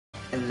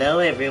Hello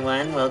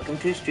everyone, welcome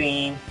to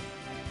stream.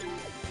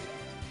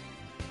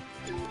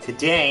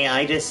 Today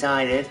I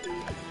decided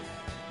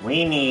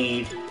we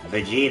need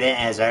Vegeta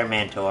as our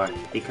mentor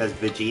because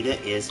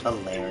Vegeta is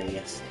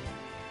hilarious.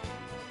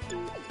 So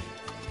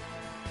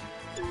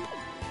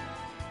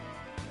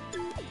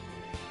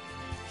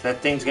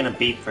that thing's gonna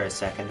beep for a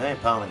second, I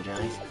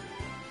apologize.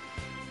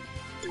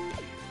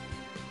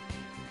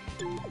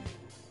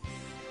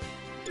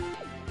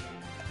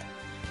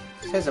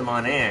 It says I'm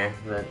on air,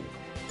 but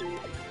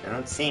I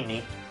don't see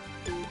me.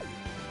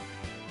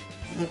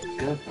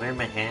 Good, where's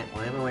my hat?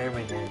 Why am I wearing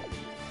my hat?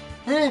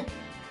 Huh?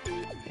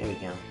 There we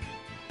go.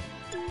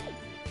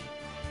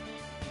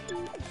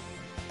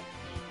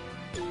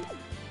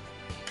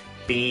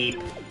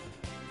 Beep.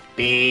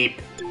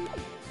 Beep.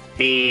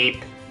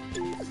 Beep.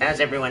 How's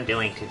everyone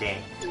doing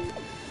today?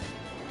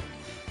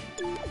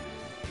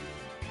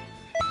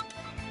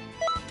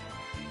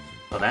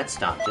 Well, that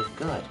stopped it.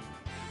 Good.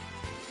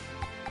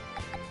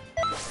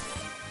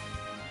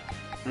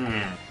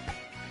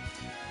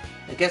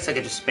 I guess I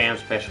could just spam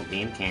Special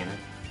Beam Cannon.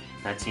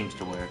 That seems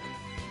to work.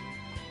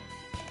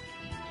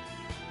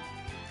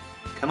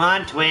 Come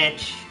on,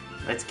 Twitch!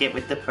 Let's get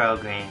with the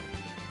program.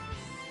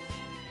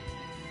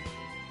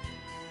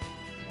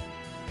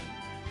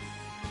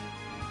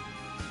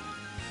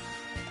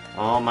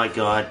 Oh my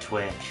god,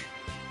 Twitch.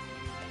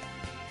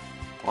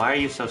 Why are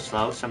you so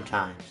slow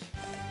sometimes?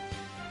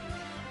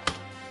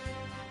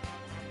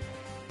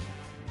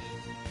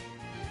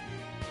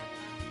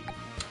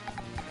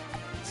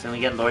 So we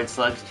get Lord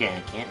Slug's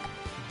jacket.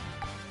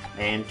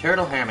 And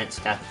Turtle Hermit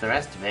stuff, the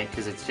rest of it,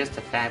 because it's just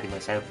a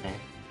fabulous outfit.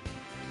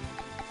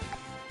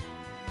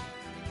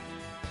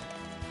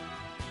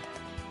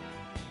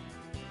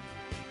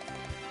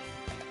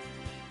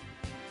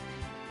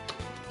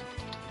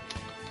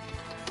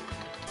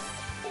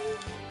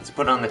 Let's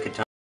put on the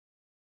katana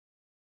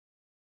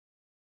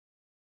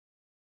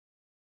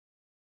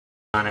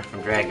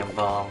from Dragon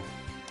Ball.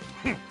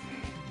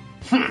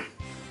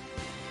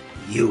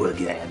 You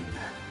again.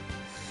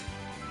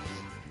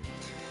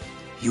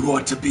 You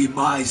want to be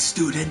my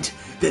student?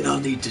 Then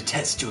I'll need to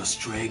test your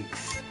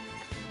strength.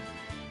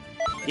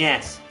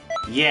 Yes.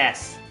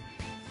 Yes.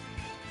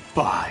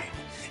 Fine.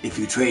 If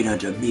you train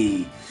under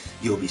me,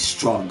 you'll be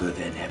stronger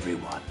than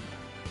everyone.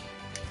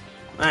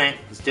 Alright,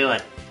 let's do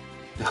it.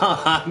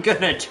 Oh, I'm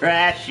gonna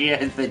trash you,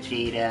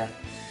 Vegeta.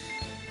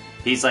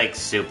 He's like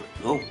super...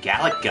 Oh,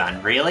 Gallic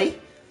Gun, really?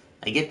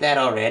 I get that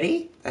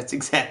already? That's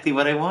exactly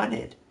what I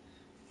wanted.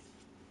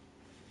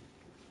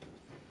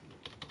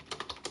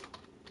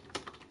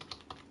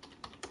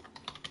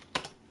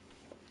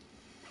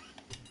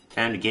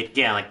 Time to get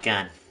Gallic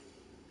Gun.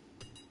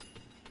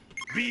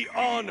 Be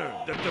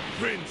honored that the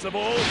Prince of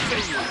all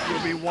Saiyans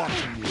will be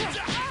watching you.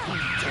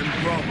 And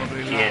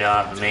probably Get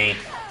off of me.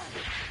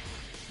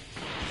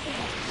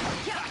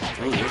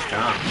 Ooh, you're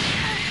strong.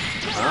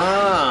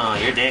 Oh,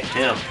 you're dick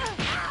too.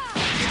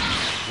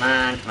 Come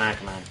on, come on,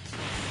 come on.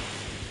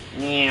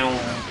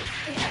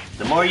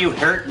 The more you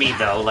hurt me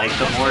though, like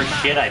the more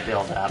shit I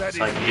build up,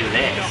 so I can do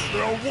this.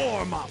 After a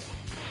warm-up.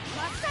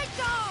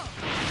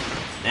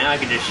 Now I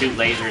can just shoot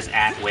lasers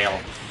at will.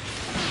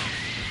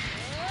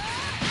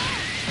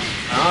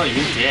 Oh,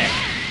 you dick.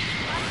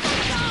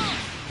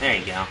 There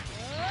you go.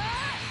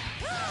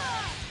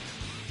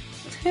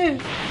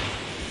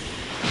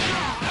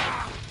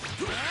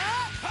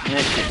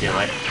 That should do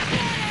it.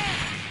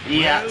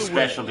 Yeah,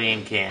 Special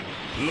Beam Cannon.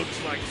 Looks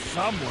like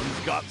someone's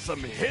got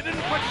some hidden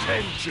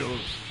potential.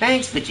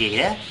 Thanks,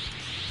 Vegeta.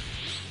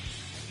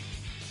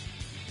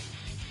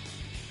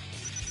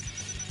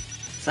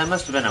 So that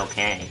must have been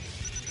okay.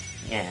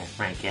 Yeah,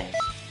 I guess.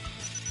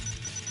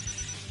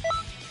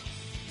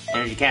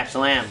 Energy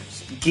Capsule M.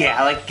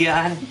 Gallic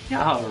Gun?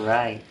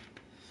 Alright.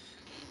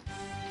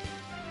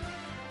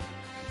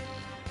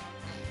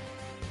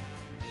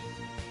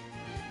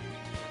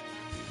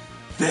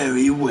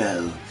 Very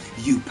well.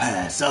 You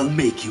pass. I'll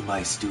make you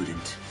my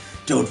student.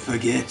 Don't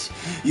forget,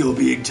 you're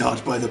being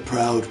taught by the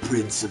proud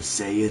Prince of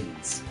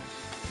Saiyans.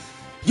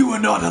 You are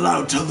not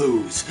allowed to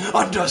lose.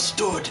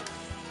 Understood?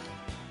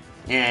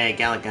 Yay,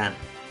 Gallic Gun.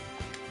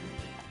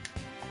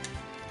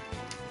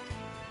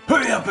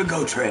 Hurry up and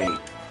go train.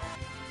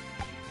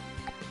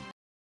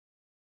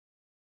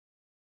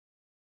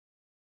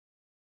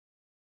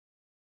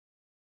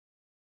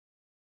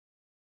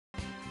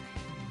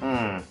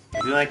 I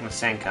do like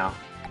Masenko.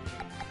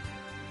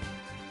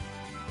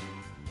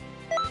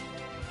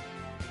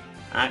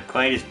 Not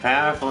quite as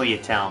powerful, you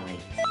tell me.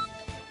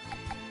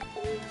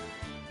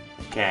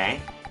 Okay.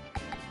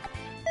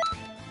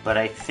 But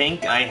I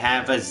think I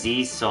have a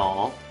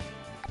Z-Soul.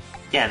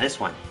 Yeah, this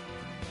one.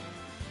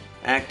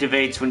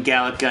 Activates when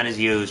Gallic Gun is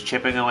used.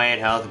 Chipping away at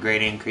health,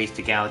 great increase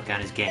to Gallic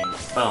Gun is gained.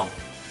 Boom.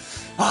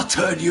 I'll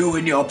turn you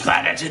and your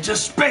planet into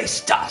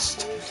space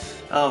dust.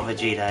 Oh,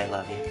 Vegeta, I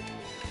love you.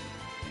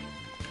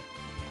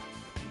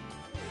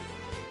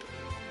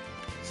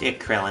 See ya,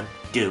 Krillin.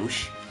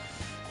 Douche.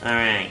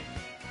 Alright.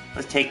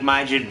 Let's take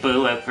Majin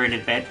Buu out for an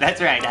adventure.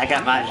 That's right, I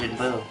got Majin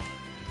Buu.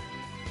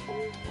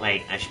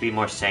 Wait, I should be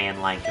more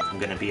Saiyan-like if I'm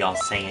gonna be all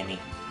Saiyan-y.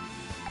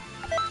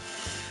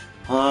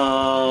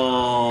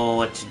 Oh,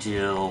 what to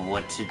do?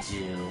 What to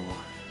do?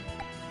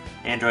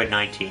 Android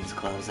 19's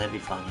closed. That'd be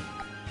funny.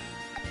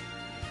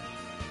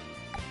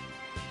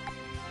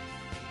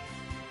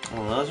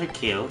 Well, those are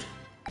cute.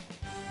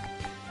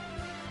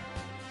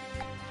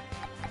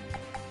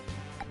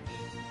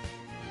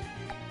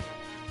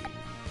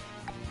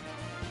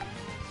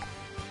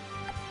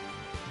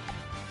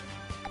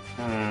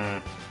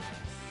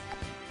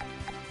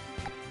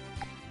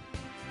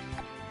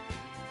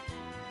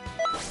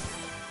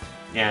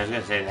 Yeah, I was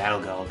gonna say that'll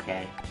go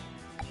okay.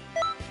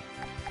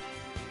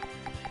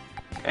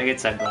 I get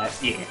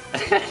sunglasses. Yeah.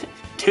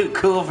 Too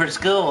cool for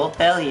school.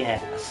 Hell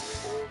yeah.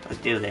 Let's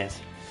do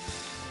this.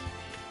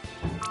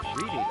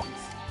 Greetings.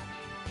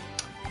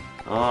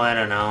 Oh, I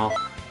don't know.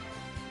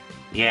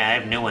 Yeah, I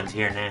have new ones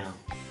here now.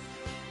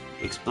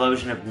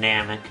 Explosion of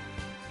Namek.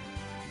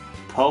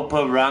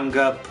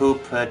 Poparunga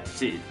Poopa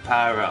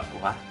Para.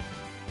 What?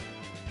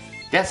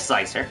 Death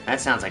Slicer.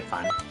 That sounds like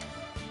fun.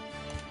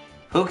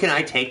 Who can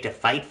I take to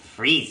fight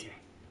Freezer?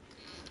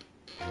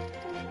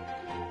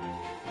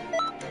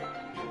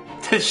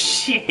 The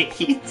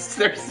shades,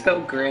 they're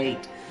so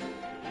great.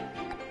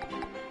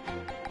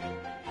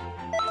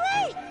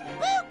 Wait!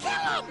 We'll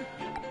kill him!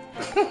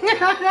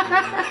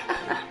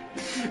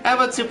 How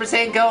about Super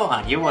Saiyan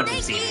Gohan? You wouldn't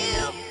have seen me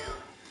though.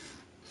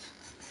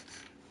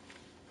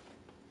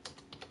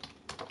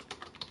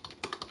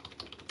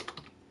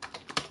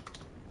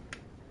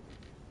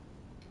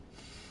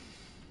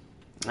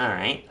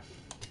 Alright.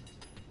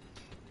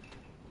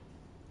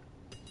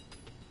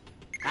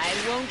 I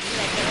won't let the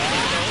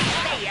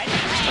say it.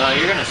 Oh,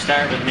 you're gonna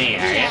start with me,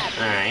 are you?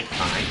 Alright,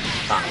 fine,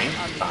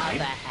 On the fine.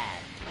 other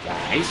hand,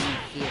 Guys,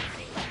 here's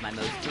me, my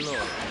most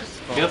glorious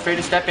feel free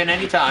to step in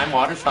anytime.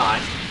 Water's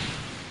fine.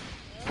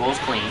 Pool's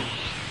clean.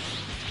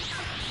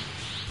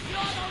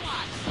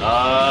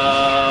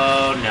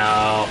 Oh,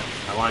 no.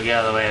 I want to get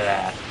out of the way of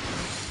that.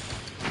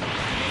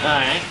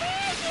 Alright.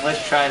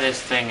 Let's try this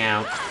thing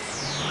out.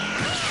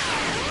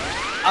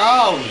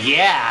 Oh,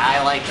 yeah.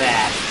 I like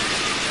that.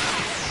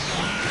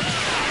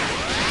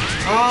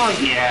 Oh,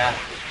 yeah.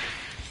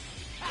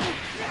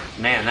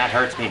 Man, that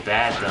hurts me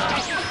bad, though.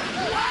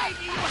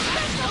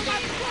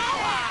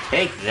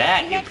 Take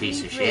that, you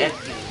piece of shit.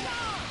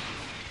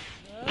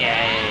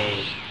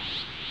 Yay.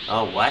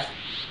 Oh, what?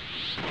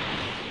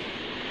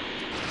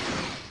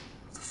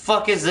 The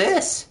fuck is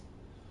this?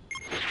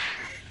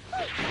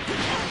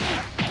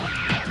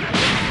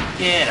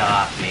 Get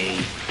off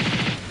me.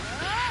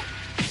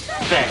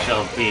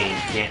 Special beam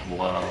can't.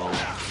 Whoa.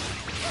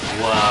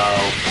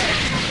 Whoa.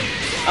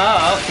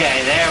 Oh,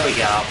 okay, there we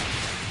go.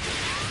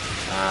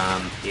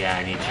 Yeah,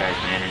 I need to charge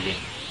my energy.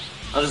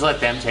 I'll just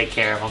let them take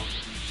care of them.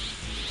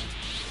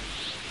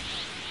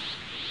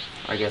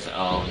 I guess,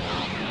 oh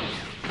no.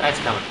 That's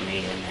coming from me,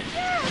 isn't it?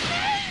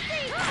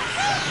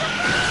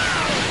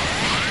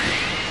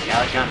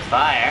 Gallic on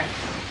fire.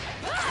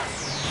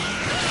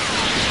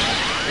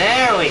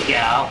 There we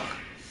go.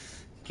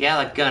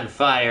 Gallic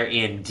gunfire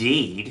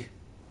indeed.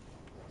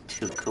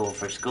 Too cool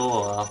for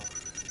school.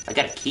 I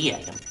got a key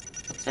item.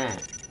 What's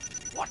that?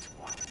 What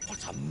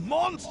a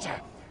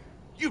monster!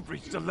 You've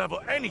reached a level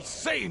any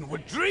Saiyan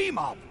would dream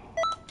of!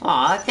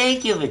 Aw,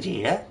 thank you,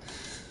 Vegeta.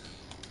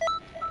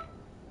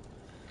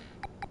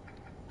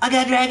 I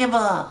got Dragon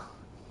Ball!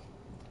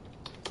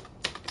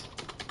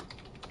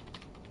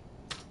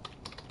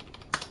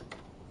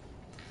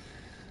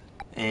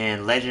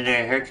 And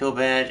Legendary Hercule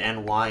Badge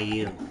and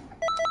YU.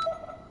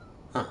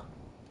 Huh.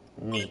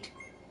 Neat.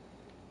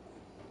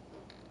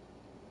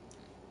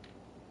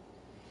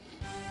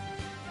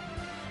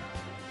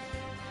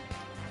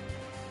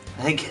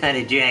 I got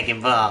a Dragon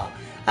Ball.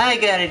 I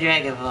got a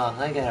Dragon Ball.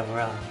 I got a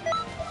bra.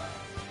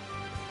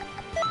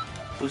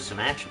 Boost some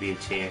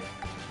attributes here.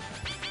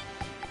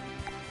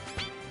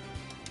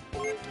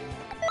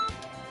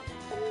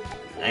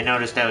 I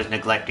noticed I was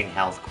neglecting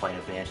health quite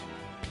a bit.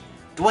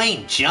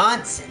 Dwayne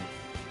Johnson?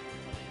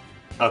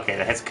 Okay,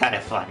 that's kind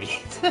of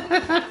funny.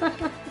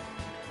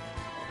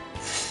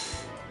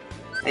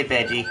 Hey,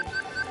 Veggie.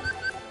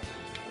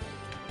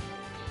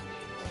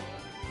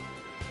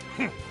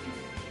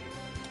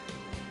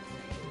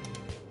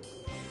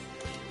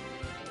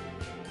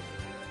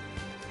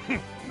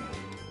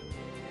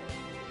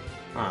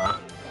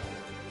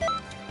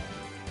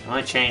 I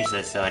want to change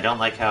this though. I don't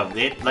like how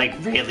it like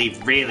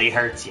really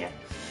hurts you.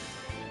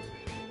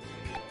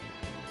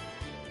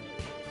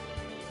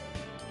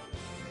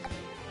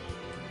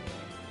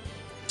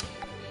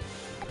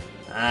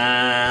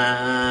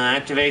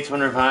 Activates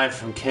when revived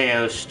from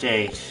KO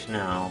state.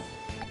 No.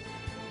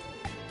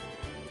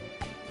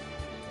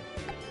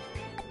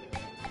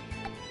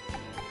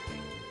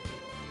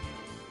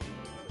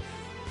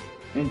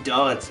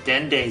 Oh, it's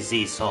Dende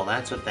Z-Soul.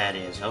 That's what that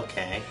is.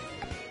 Okay.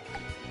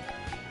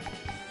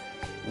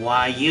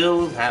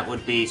 YU, that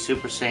would be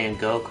Super Saiyan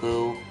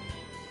Goku.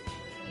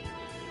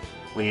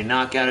 When you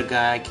knock out a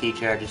guy, key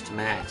charges to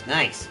max.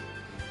 Nice.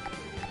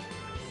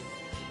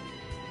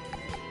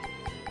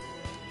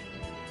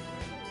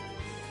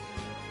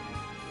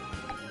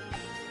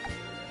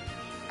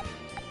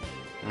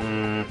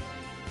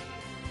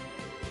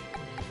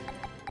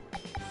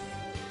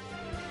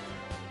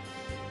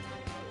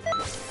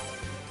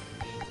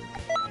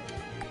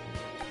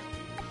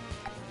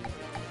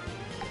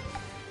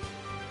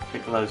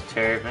 Piccolo's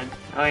turban.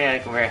 Oh yeah, I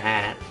can wear a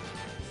hat.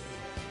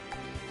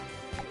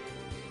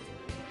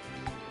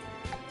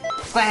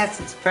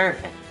 Glasses,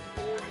 perfect.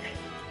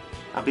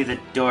 I'll be the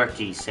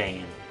dorky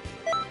Saiyan.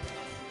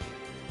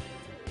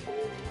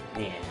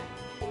 Yeah.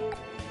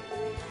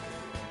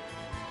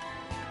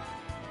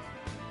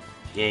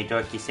 Yay,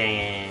 dorky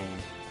Saiyan.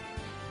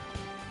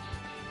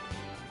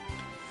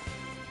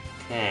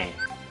 Okay,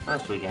 what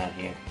else we got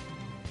here?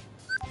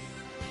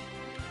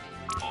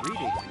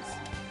 Greetings.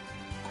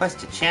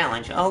 Quest a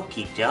challenge,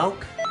 okie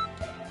doke.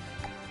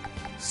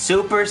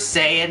 Super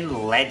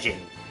Saiyan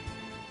Legend.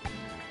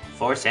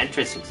 Force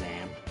entrance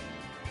exam.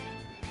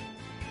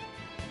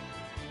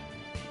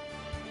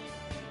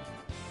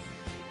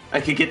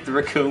 I could get the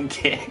raccoon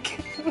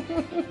kick.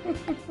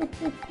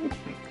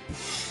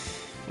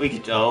 We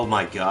could. Oh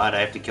my god, I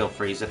have to kill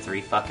Frieza 3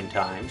 fucking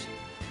times.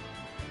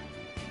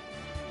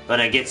 But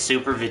I get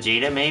Super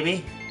Vegeta,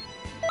 maybe?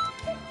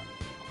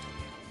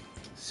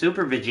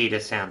 Super Vegeta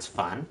sounds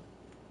fun.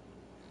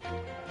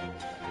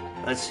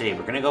 Let's see,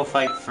 we're gonna go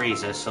fight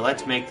Frieza, so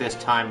let's make this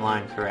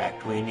timeline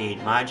correct. We need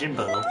Majin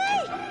Buu.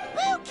 Hey!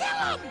 Boo,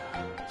 kill him!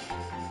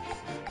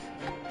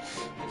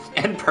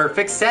 And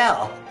Perfect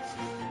Cell.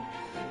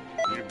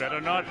 You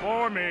better not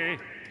bore me.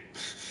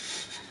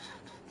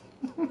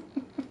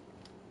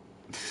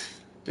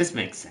 This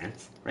makes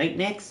sense, right,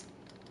 Nix?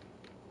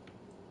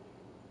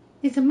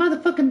 It's a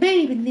motherfucking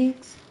baby,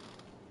 Nix.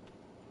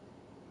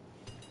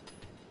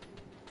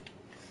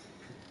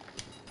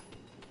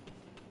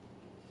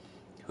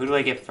 Who do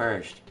I get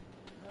first?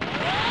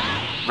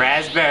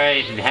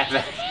 Raspberry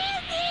Never.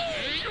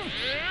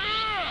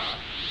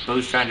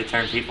 Boo's trying to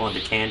turn people into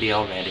candy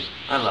already.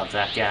 I love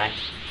that guy.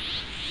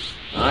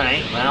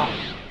 Alright, well,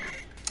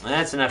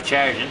 that's enough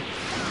charging.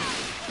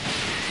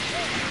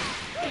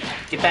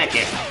 Get back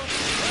here.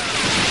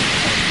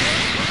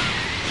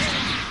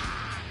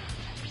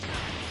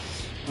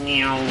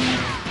 Meow.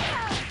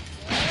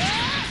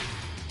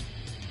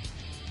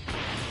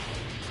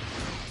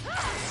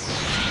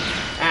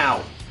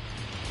 Ow.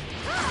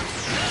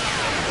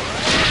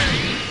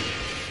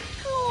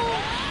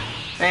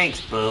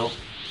 Thanks, Boo.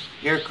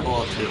 You're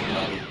cool too,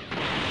 buddy.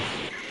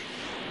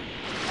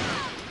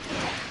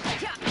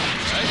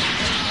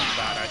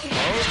 That, I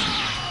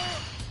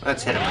suppose.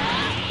 Let's hit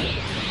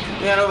him.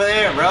 We got over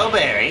there,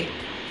 Rowberry.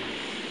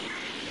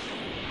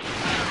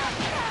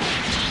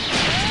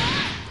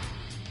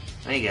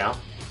 There you go.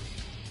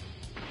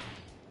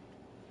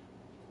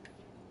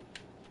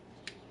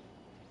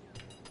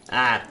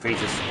 Ah,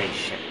 Frieza's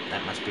spaceship.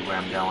 That must be where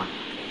I'm going.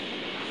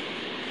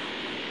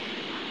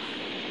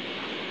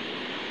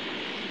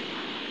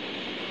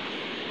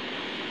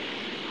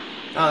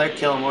 Oh, they're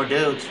killing more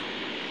dudes.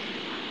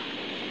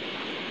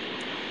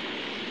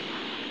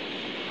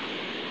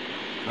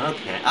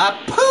 Okay. A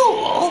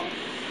pool?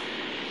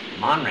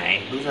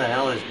 Monray? Who the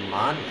hell is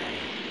Monray?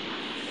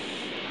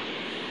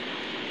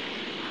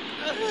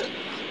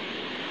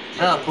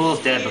 Oh,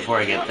 Pool's dead before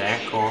I get there.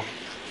 Cool.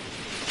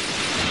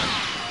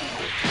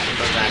 There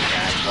goes that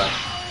guy, but...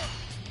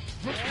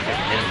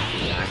 Hit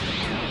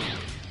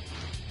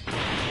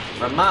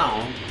him.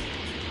 Ramon?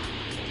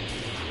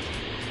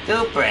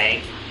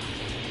 Dupre?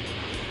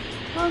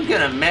 I'm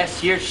gonna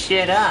mess your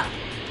shit up.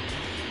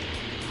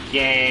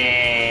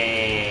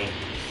 Yay!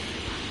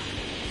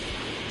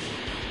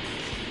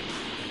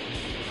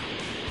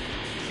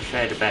 Wish I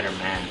had a better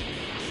man.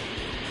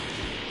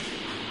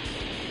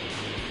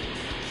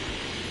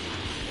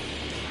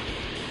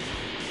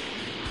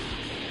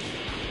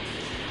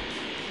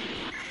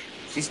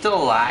 Is he still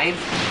alive?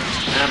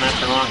 No, not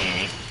for long,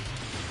 eh?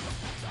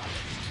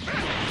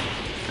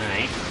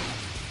 Alright.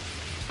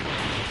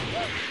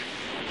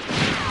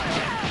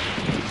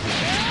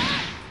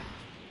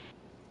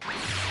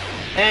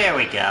 There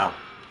we go.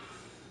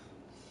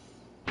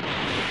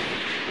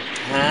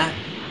 Huh?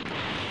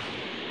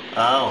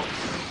 Oh.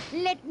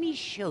 Let me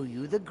show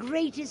you the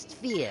greatest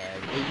fear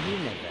the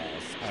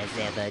universe has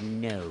ever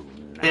known.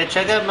 Bitch,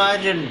 I got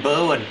Majin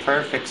Buu and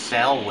Perfect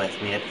Cell with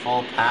me at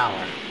full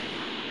power.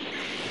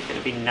 It's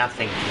gonna be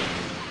nothing to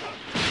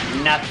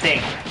me.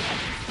 Nothing!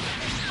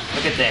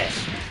 Look at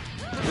this.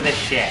 Look at this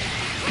shit.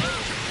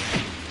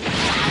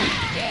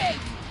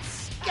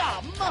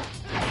 Scum!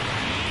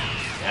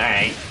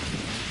 Alright.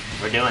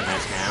 We're doing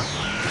this now.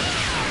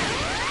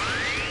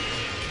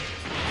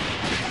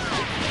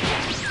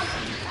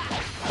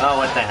 Oh,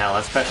 what the hell?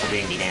 A special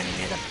being This cannon is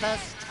here. the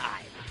first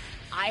time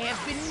I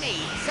have been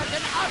made such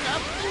an utter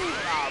fool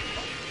of.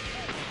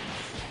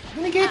 I'm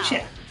gonna get you.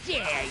 How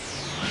dare you?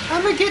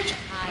 I'm gonna get you.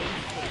 I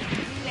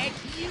will let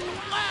you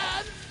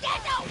worms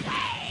get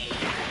away!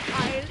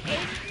 I'll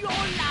end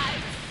your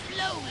life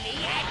slowly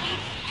at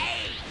its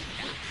end!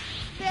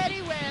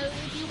 Very well,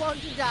 if you want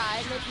to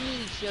die, let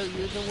me show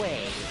you the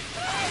way.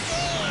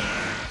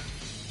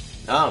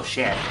 Oh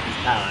shit, he's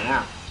powering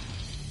out.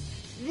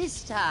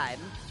 This time,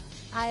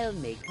 I'll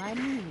make my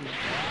move.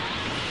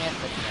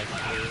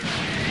 Effortlessly.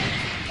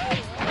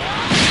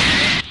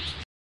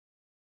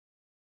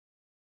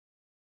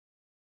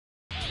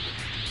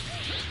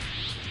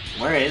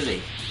 Where is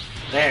he?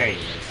 There he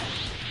is.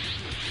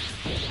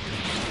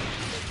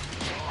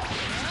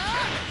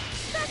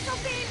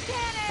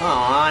 Oh,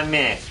 I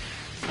missed.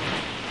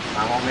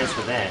 I won't miss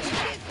with this.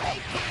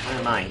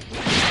 I might.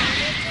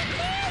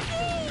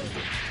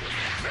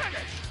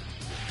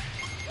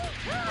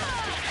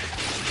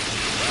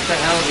 What the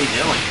hell is he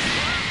doing?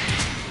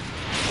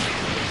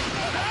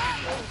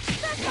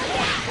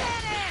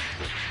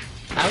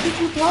 How did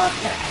you block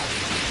that?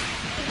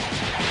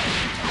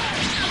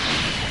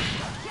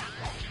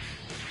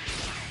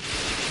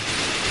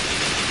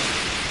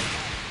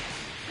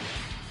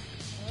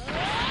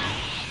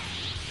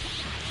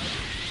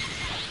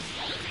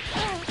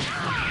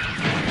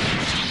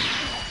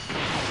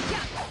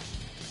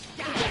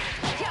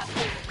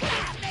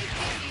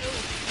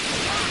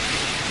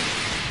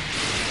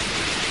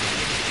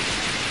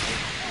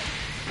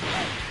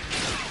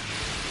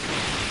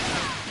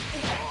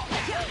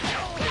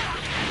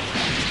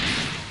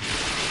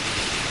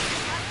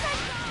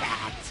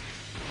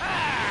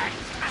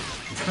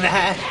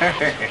 That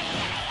hurt.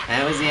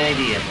 That was the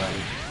idea,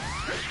 buddy.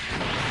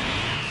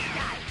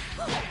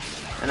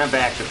 And I'm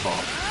back to full.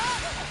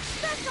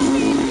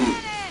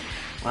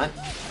 What?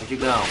 Where'd you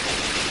go?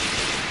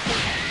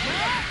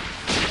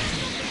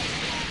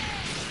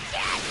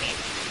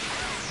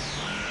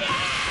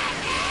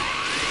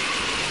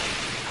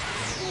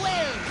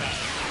 Well then,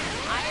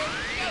 I'll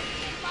show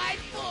you my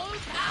full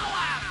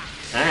power!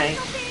 Alright.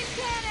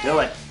 Do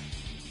it.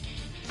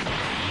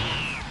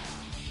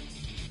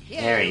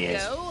 Here There he you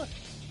is. go.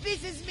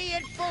 This is me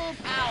at full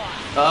power.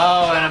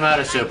 Oh, and I'm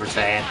out of Super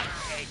Saiyan.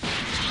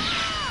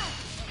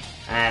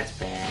 That's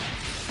bad.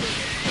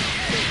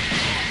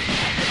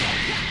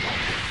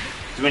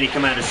 'Cause when you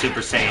come out of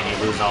Super Saiyan, you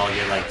lose all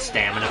your, like,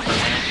 stamina for a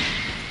minute.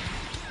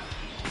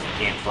 You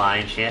can't fly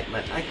and shit,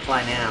 but I can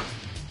fly now.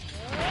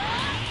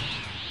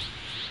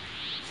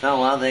 So,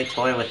 well, they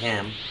toy with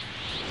him.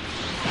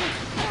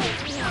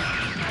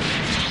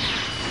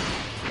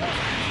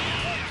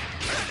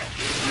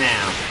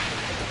 Now,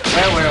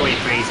 where were we,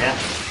 Frieza?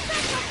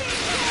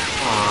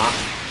 Aww.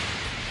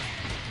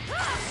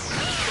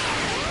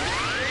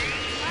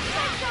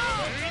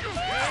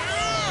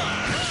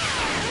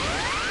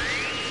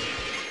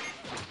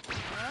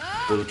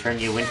 Boo, turn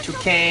you into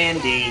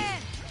candy.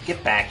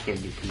 Get back here,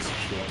 you piece of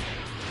shit.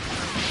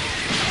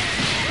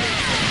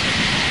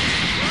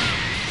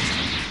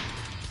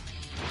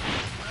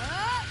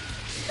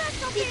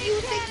 Did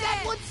you think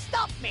that would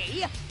stop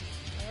me?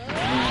 I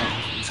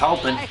was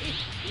hoping.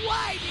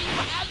 Why do you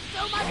have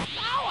so much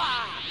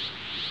power?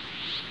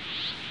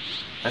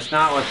 That's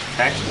not what the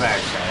text back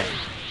said.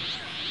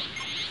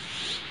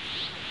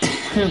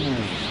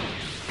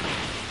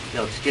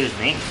 Yo, excuse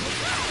me.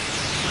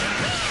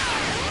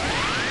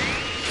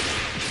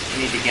 I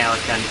need the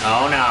Gallic gun.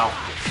 Oh no.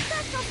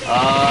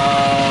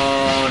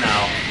 Oh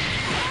no.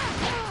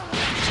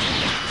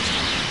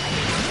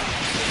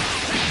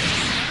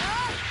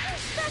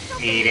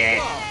 Eat it.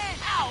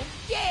 How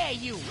dare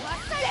you?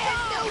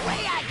 There's no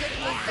way I could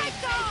lose this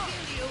to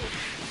you.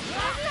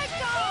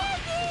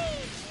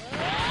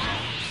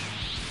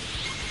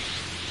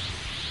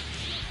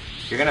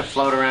 You're gonna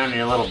float around in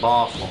your little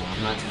ball form.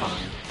 That's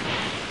fine.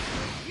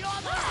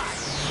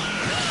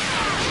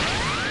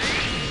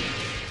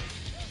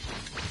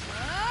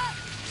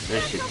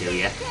 This should do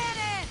ya.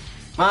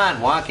 Come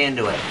on, walk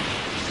into it.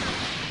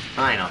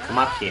 Fine, I'll come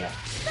up to you.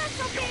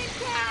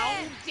 How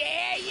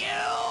dare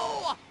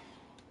you?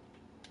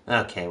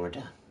 Okay, we're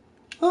done.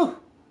 Whew.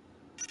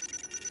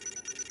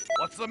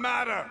 What's the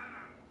matter?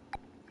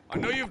 I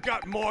know you've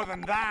got more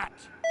than that.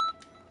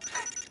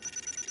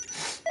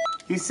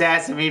 You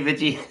sassing me,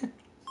 Vegeta.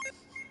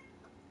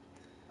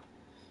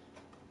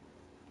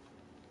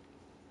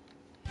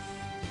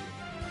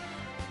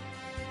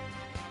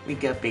 We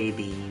got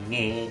baby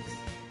next.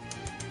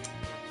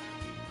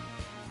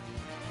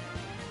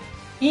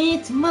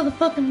 It's a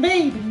motherfucking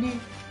baby next.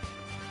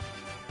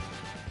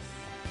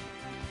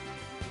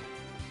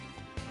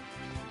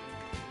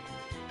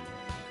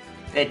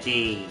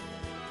 Veggie.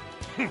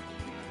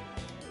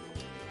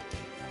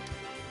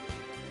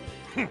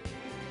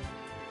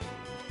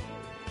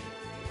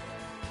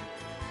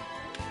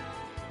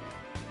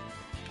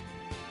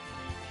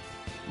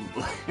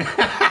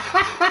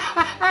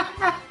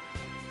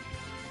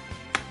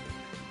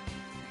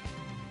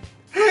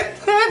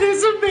 That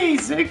is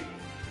amazing.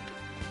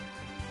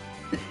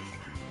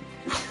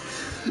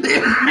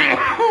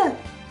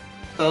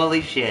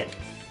 Holy shit.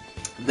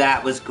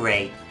 That was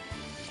great.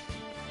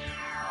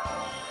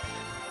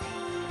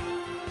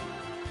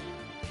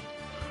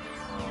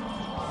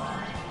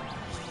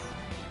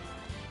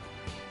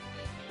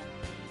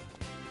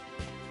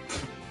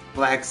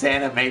 Black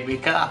Santa made me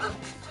cough.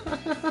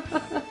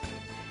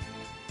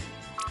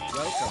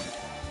 Welcome.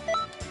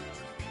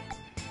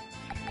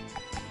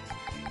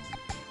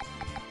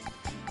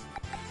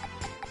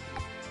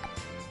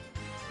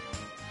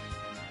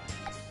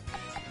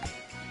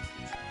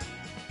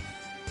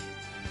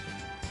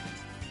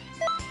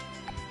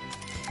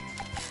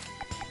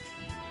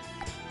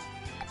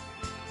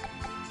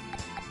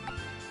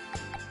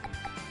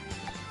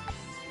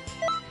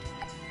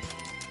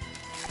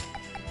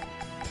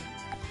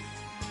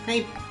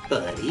 Hey,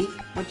 buddy.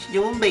 What you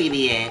doing,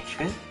 baby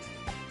extra?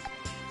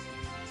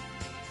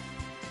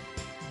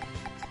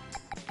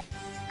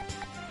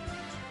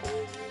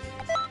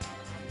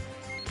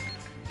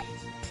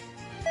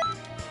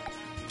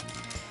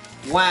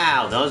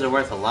 Wow, those are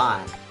worth a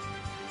lot.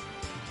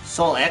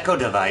 Soul Echo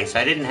device.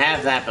 I didn't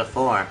have that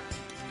before.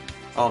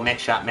 Oh,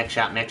 mix shot, mix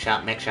shot, mix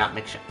shot, mix shot,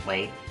 mix shot.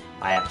 Wait,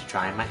 I have to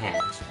try in my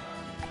hands.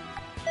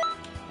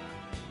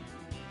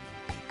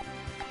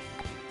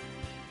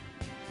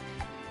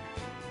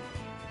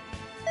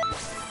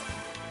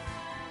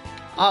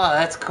 Oh,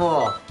 that's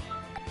cool.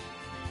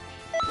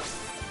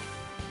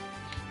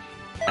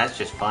 That's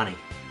just funny.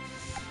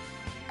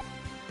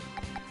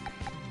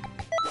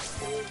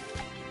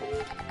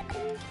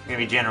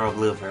 Maybe General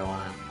Blue for a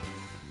while.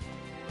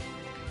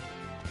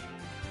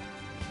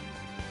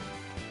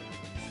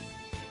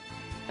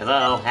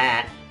 Hello,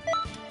 hat.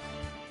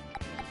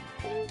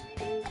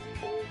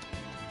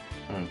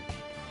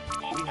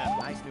 We have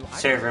nice new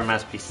Server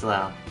must be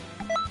slow.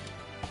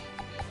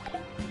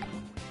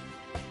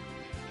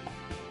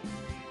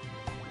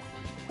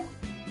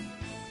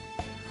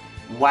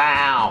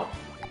 Wow.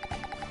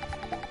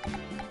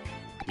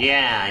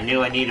 Yeah, I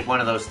knew I needed one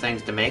of those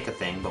things to make a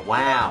thing, but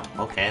wow.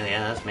 Okay,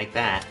 yeah, let's make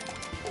that.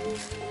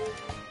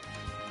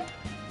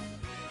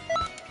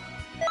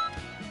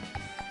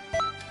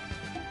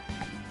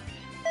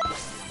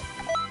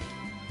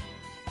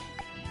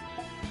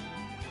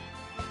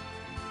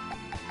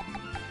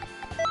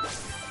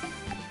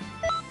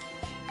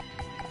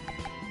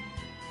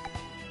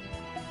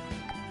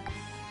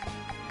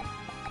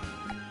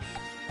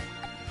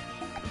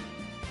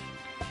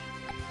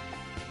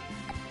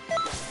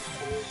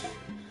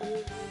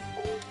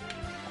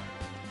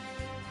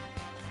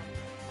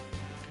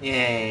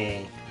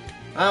 Yay.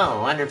 Oh,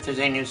 I wonder if there's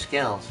any new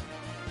skills.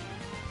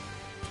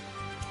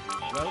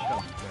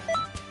 Welcome, friend.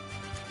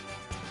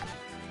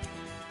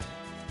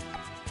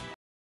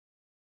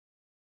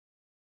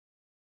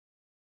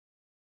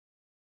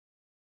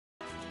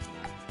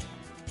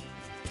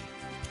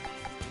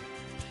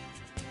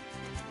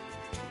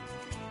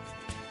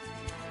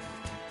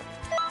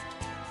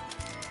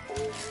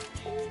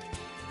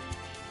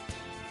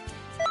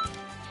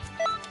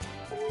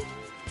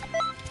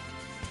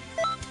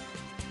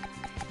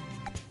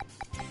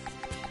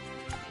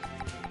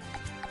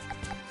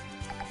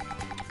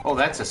 Oh,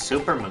 that's a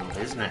super move,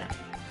 isn't it?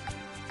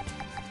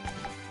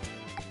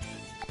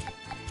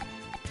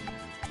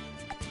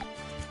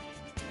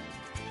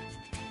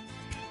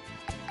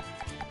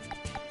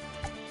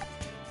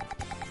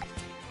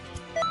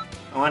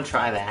 I want to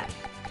try that.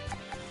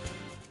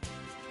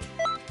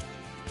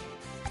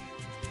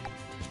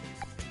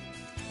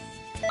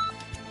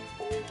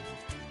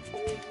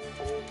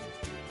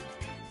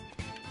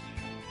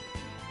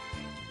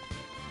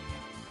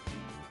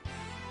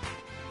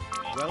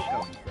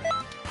 Welcome, friend.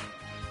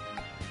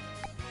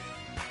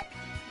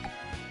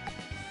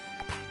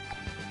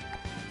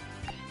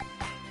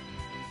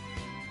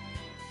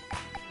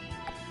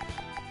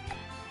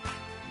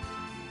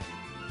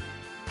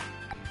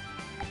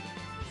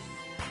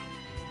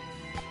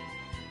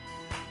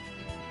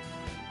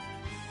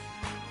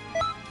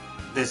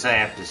 This I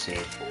have to see.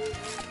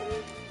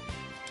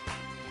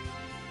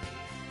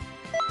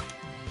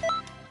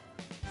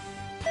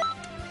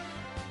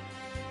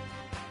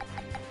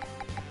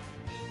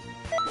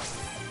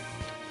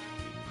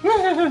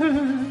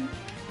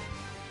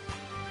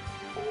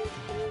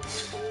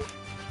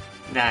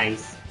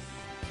 Nice.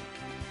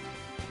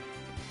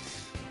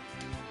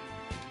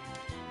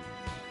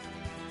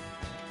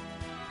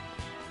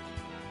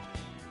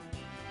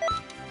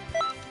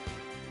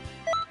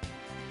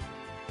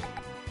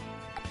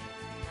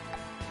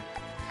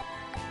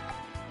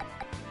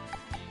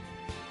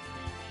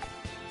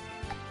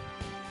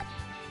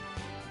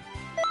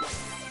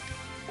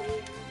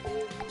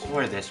 Let's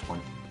wear this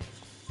one.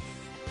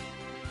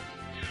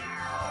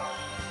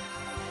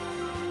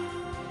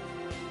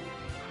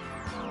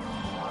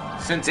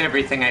 Since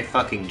everything I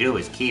fucking do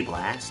is key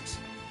blasts.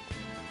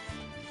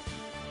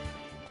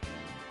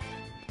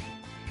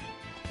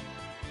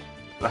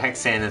 Black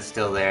Santa's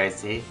still there, I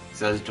see.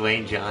 So is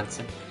Dwayne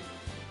Johnson.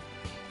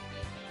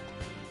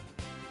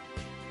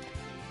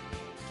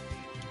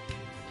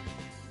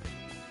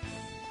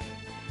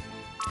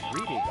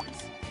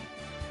 Greetings.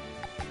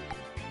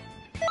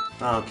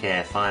 Okay,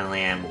 I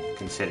finally am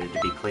considered to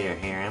be clear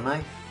here, am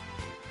I?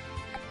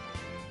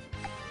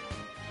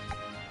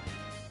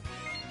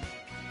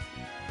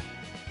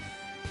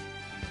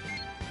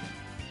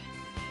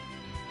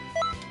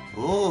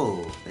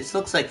 Ooh, this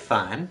looks like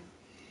fun.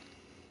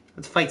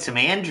 Let's fight some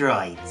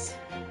androids.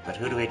 But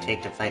who do I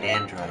take to fight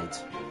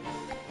androids?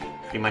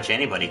 Pretty much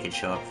anybody could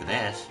show up for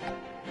this.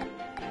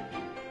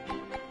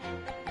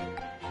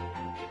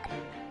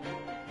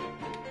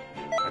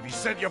 Have you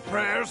said your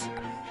prayers?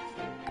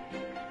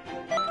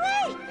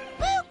 Hooray!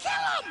 We'll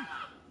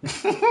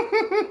kill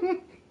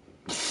him!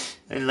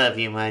 I love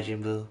you,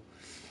 Majin Buu.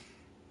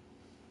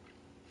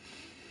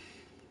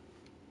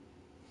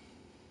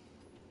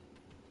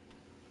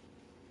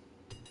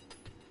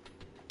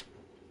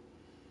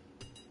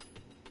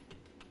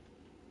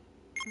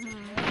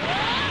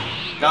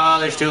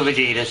 Oh, there's two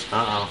Vegetas.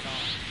 Uh-oh.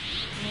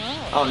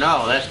 Oh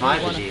no, that's my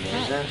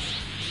Vegeta, is it?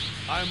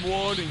 I'm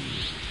warning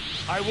you.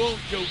 I won't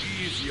go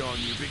easy on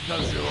you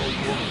because you're a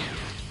woman.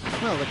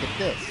 Well, look at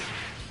this.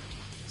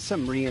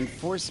 some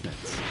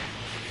reinforcements.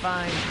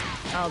 Fine,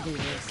 I'll do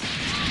this.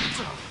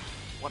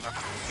 What a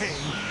pain.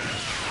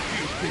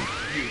 You think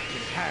you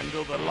can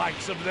handle the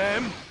likes of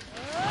them?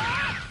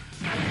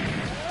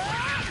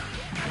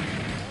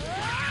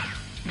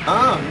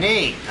 Oh,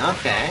 neat.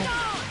 Okay.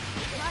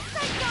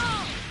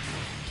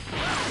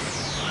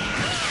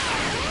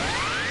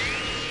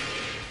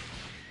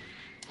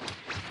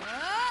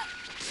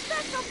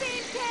 Special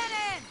beam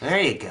cannon!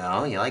 There you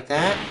go. You like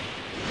that?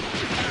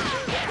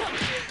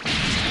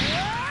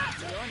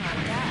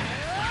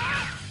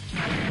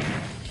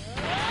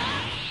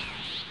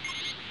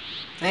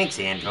 Thanks,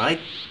 Android.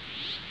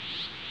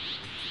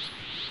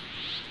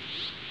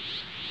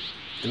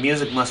 The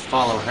music must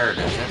follow her,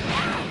 does it?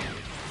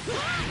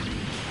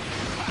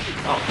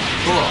 Oh,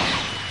 cool.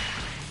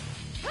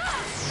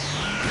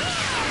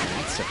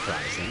 That's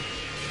surprising.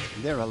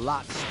 They're a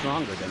lot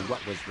stronger than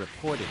what was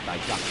reported by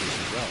Dr.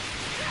 Zero.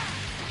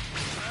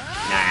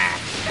 Nah,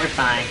 we're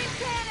fine.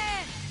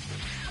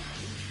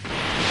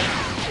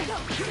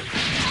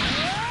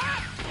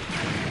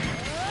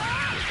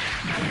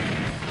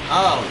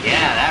 Oh,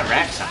 yeah, that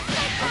wrecked something.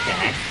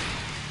 Okay.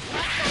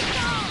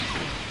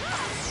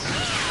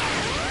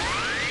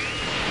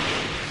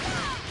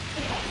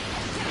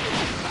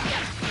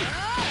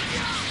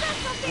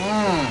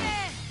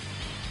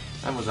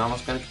 That was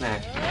almost gonna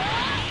connect.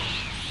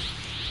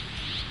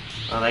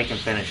 Well, they can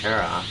finish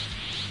her off.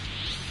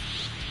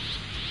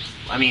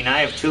 I mean,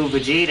 I have 2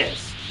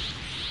 Vegetas.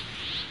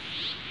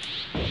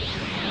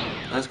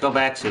 Let's go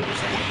back, Super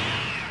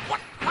Saiyan. What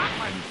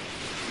happened?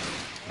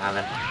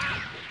 Nothing.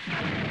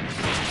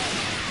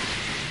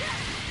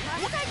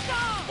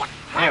 What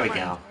There we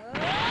happened?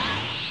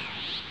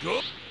 go.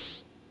 Good.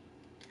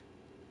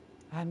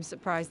 I'm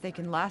surprised they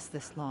can last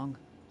this long.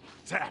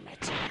 Damn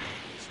it.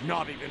 It's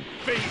not even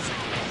phasing.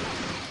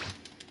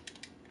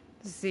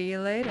 See you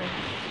later.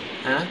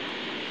 Huh?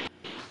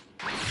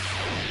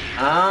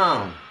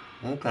 Oh,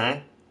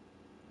 okay.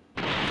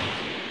 Well,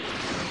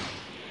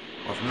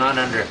 if I'm not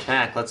under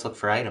attack, let's look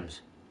for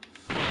items.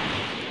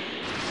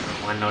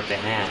 Wanna know what they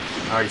had.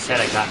 I already said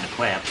I got an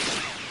equip.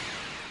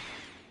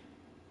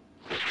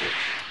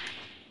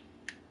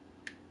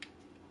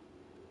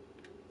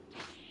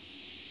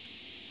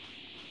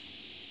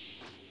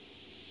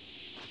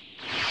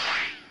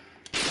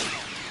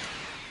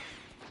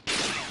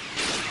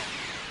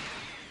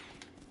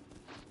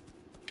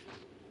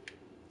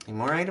 Any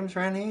more items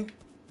around here?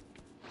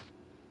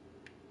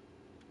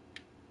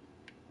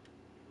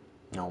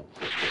 No.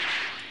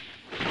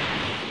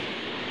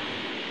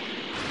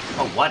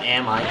 Oh, what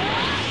am I doing?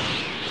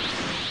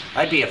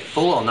 I'd be a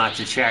fool not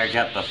to charge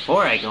up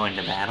before I go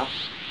into battle.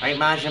 Right,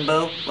 Majin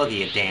Buu? Look at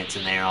you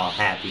dancing there all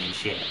happy and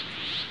shit.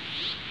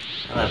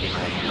 I love you,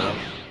 Majin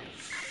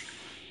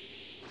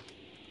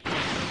Buu.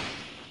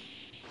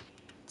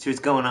 See what's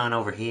going on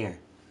over here.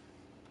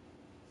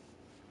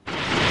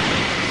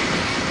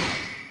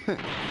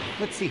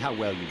 Let's see how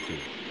well you do.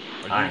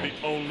 Are Alright. you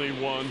the only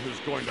one who's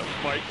going to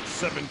fight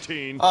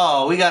 17?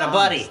 Oh, we got a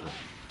buddy. Honestly,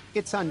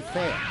 it's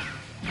unfair.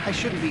 I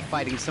shouldn't be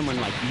fighting someone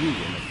like you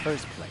in the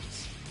first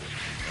place.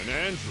 An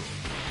android?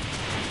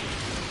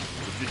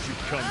 Or did you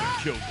come to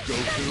kill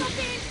Goku?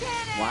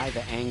 Why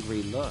the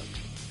angry look?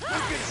 I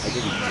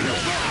didn't do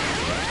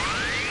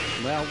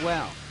it. Well,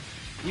 well.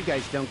 You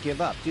guys don't give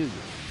up, do you?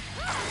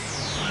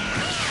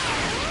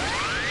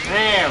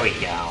 There we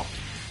go.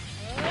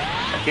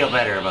 I feel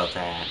better about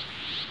that.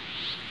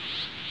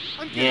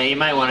 Yeah, you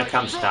might want to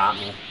come stop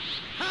me.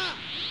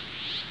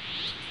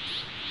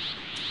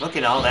 Look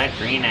at all that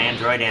green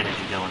android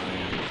energy going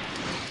around.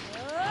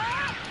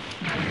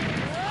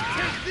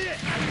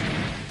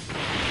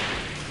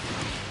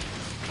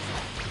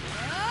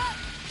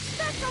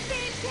 Special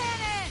beam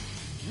cannon!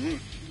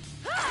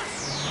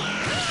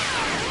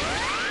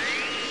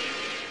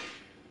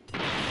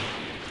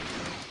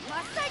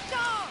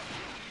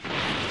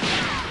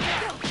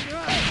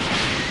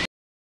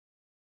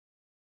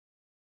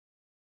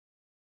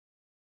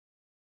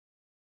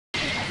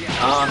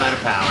 Oh, I'm out of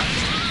power.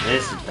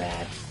 This is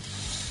bad.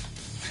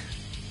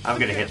 I'm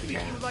gonna hit the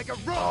ground.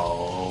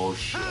 Oh,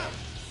 shit.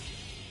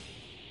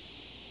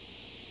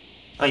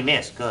 Oh, you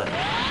missed. Good.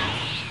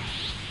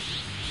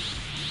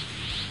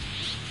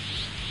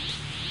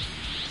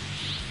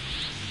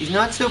 He's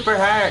not super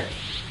hard.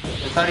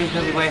 I thought he was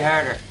gonna be way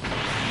harder.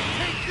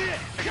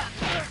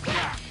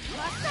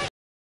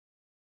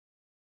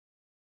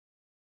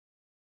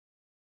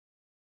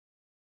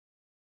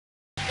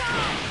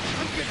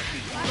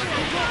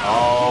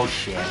 Oh,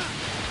 shit.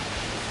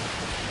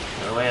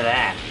 Get away with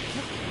that.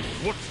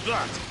 What's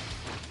that?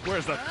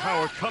 Where's that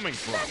power coming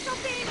from? Special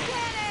beam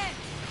cannon!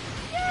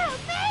 You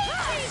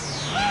made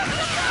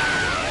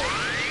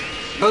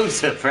me! Boo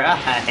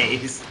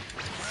surprise!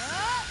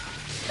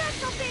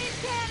 Special beam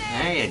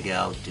cannon! There you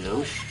go,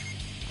 douche.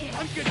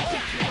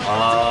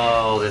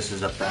 Oh, this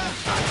is a bad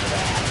time for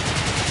that.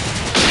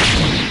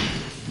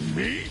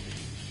 Me?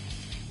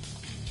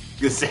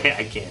 You say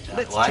I can't die.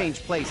 Let's What? change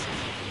places.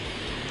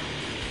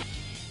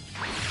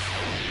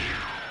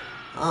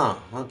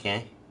 Oh,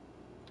 okay.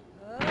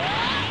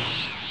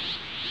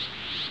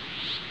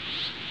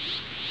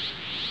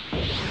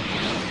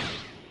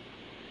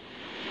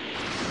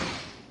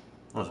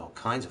 There's all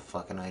kinds of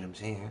fucking items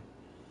here.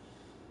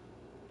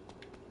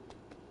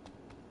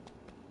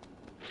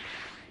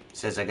 It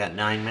says I got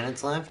 9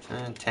 minutes left.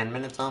 10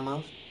 minutes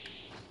almost.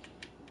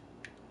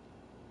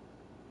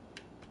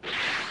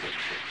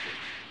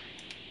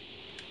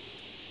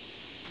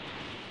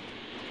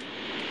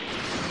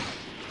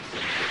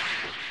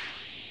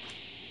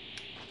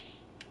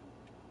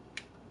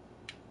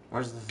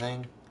 Where's the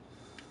thing?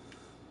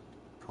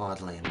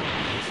 Quad land.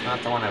 It's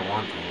not the one I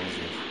want though, is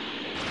it?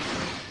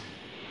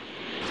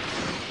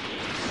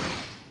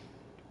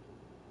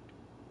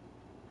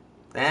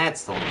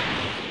 That's the one.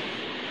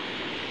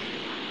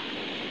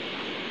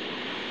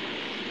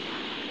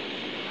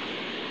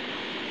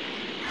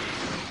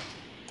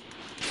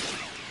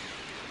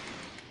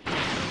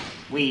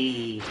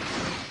 Wee.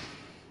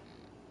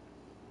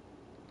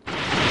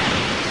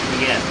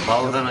 Yes,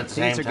 both of them at the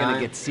same Things are time. gonna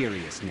get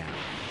serious now.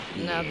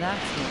 Now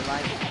that's more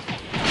like it.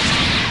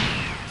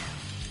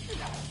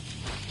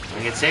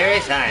 Wanna get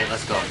serious? Alright,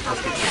 let's go.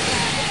 Let's get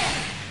serious.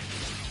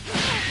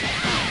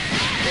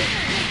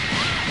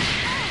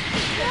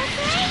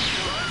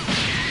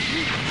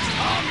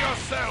 Calm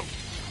yourself!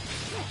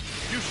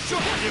 You should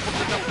be able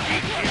to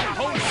defeat the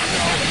opponent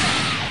now!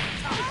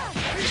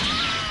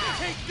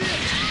 Take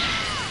this!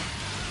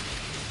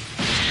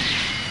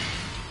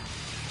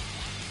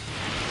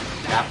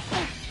 Yep.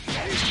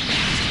 Take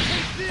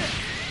this!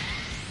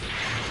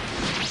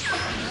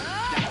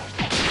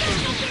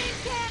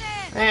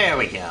 There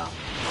we go.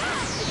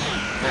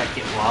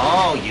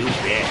 Whoa, you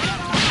bitch.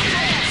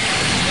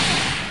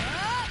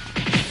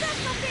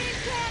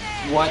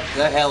 What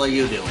the hell are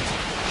you doing?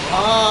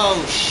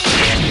 Oh,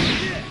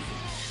 shit.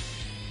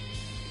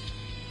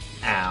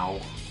 Ow.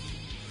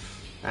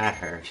 That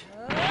hurt.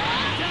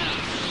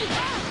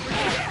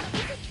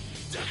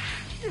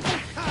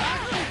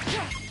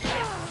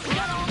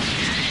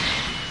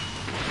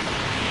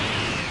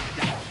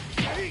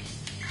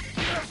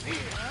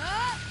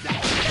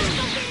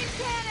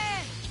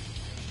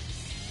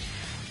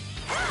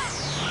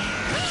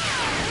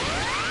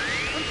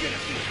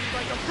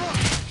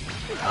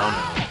 Oh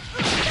no.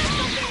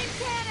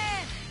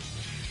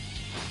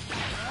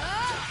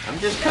 I'm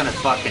just gonna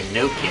fucking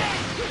nuke you.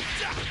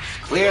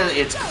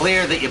 It's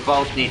clear that you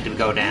both need to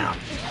go down.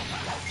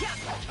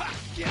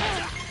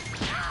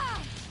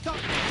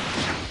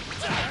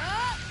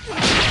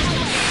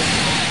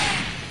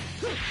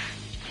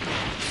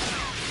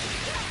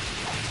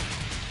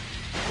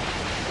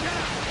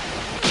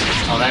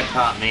 Oh, that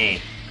caught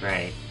me.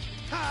 Great.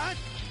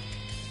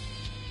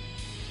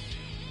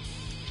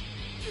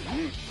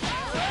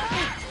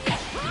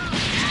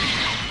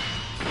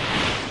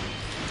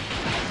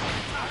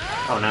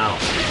 Oh no.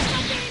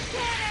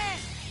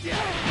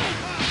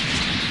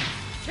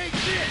 Take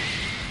this!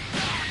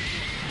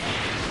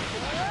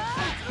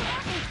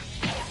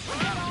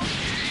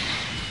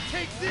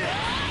 Take this!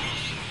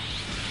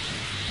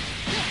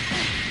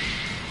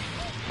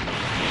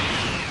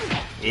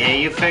 Yeah,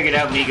 you figured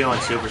out me going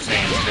Super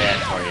Saiyan's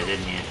bad for you,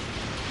 didn't you?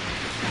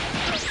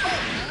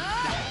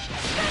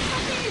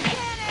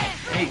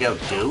 There you go,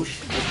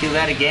 douche. Let's do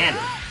that again.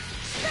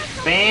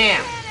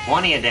 Bam!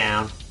 One of you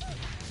down.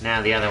 Now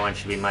the other one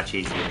should be much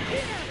easier to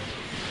hit.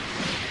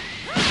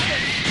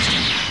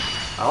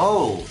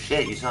 Oh,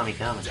 shit, you saw me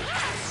coming.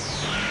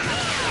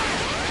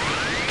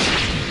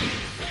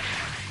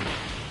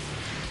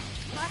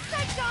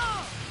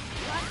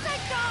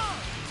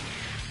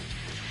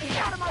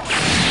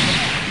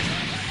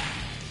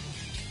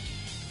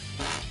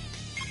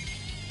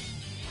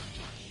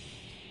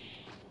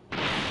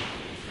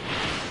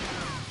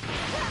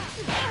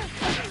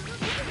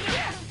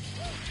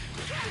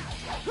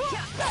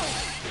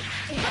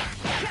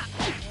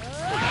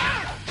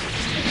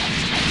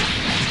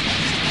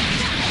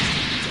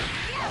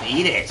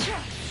 Eat it.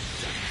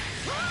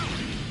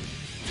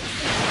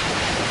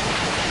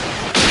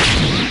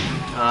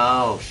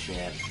 Oh,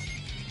 shit.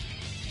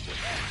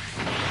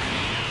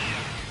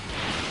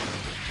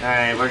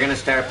 Alright, we're gonna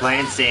start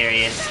playing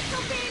serious.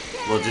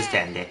 We'll just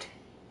end it.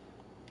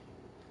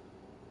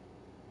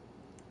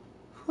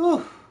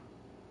 Whew.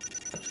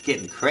 It's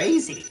getting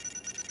crazy.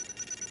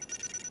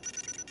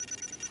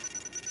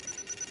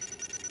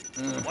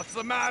 What's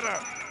the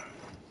matter?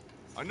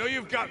 I know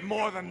you've got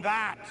more than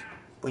that.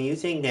 When you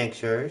think next,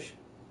 Serge?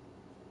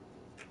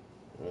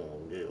 Oh,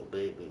 little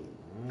baby.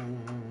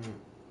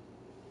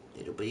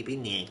 Little baby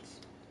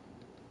next.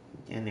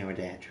 And there with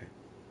that trick.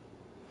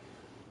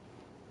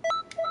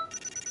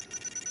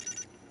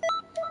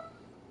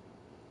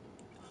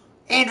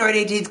 Android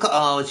 18's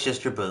oh, it's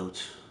just her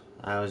boots.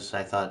 I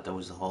thought that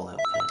was the whole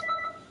outfit.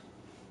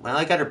 Well,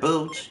 I got her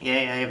boots. Yeah,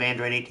 I have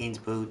Android 18's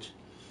boots.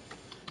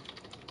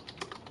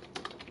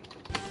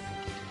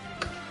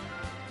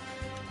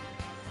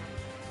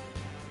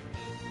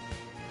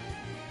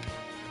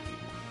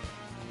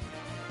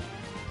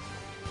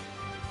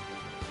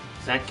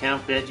 Does that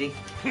count, Veggie?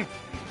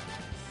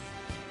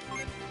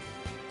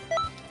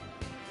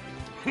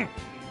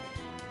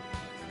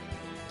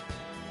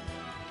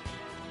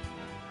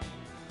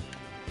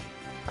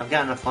 I've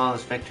gotten a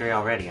flawless victory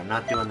already. I'm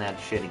not doing that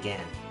shit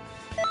again.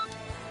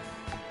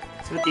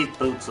 See what these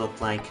boots look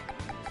like.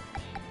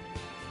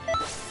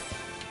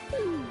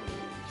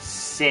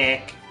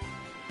 Sick.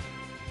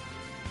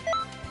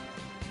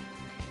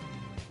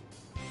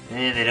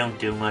 They don't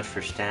do much for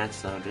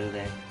stats though, do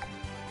they?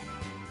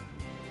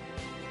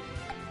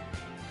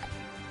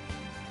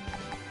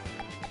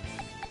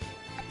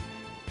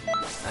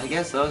 I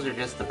guess those are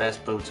just the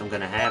best boots I'm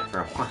gonna have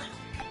for a while.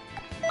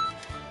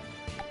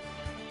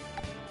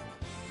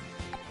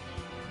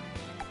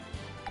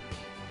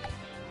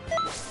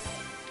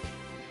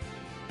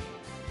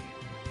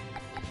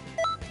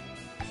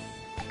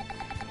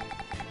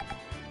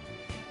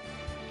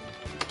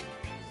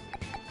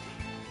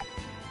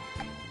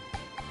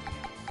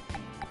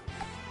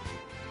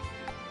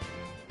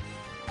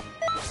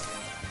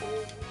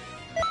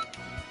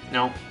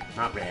 No,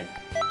 not red.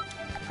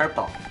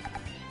 Purple.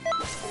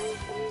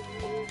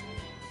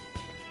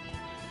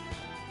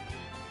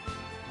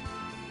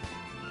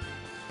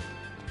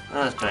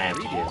 What else do I have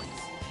to do?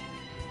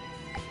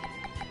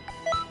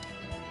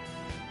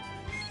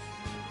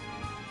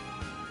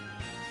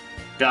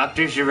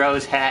 Dr.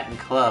 Giro's hat and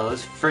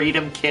clothes.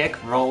 Freedom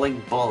kick,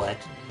 rolling bullet.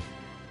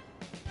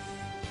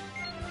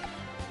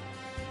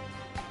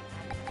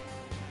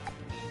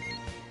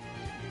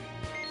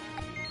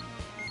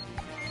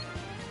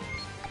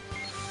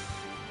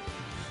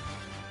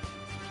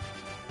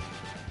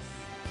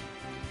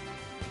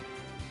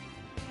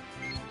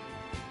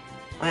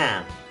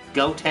 Wow,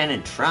 Goten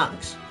and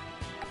Trunks.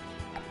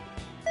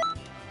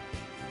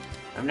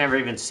 I've never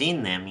even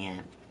seen them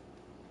yet.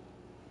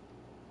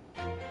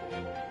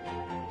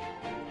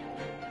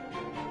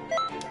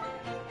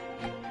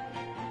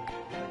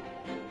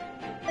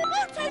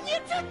 I'll turn you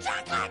to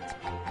chocolate!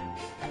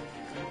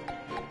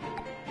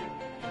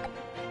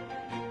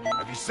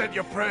 Have you said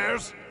your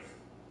prayers?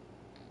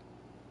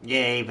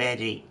 Yay,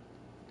 Veggie.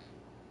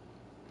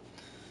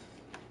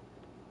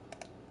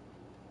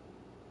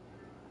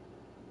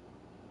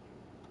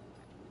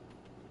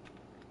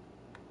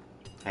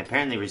 I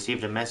apparently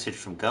received a message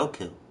from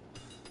Goku.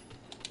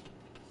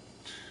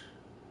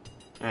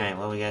 Alright,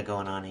 what we got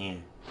going on here?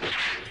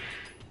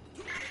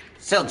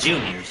 Cell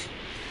Juniors.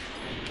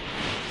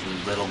 You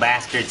little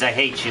bastards, I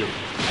hate you.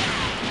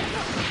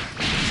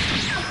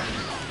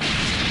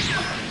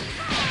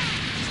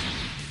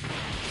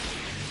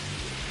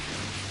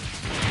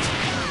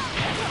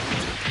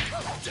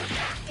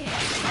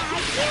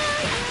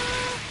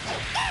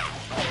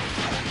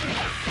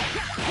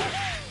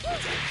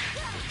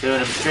 Dude,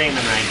 I'm streaming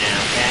right now,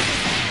 okay?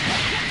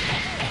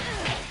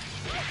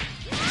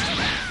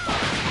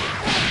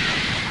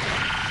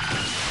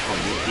 Oh,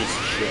 you piece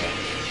of shit.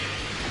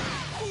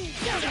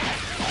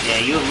 Yeah,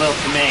 you have little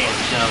Kamehamehas,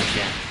 don't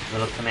you?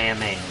 Little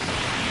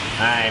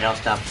Kamehamehas. Alright, I'll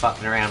stop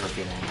fucking around with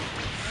you then.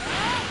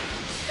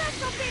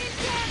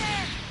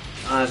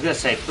 I was gonna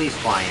say, please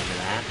fly into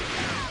that.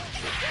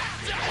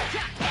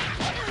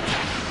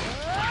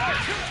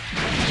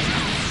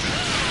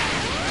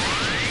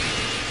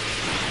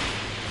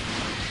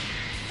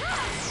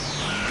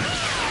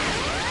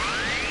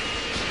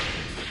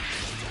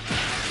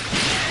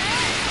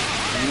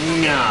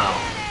 No.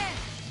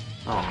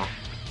 Aw.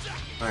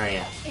 Where are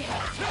you?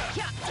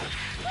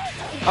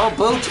 Oh,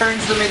 Boo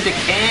turns them into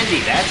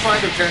candy. That's why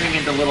they're turning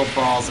into little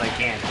balls I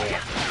can't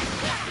hit.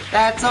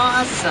 That's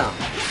awesome.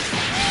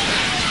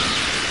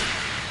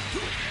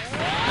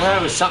 I thought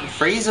it was something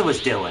Frieza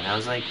was doing. I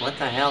was like, what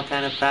the hell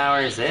kind of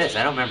power is this?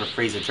 I don't remember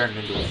Frieza turning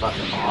into a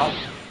fucking ball.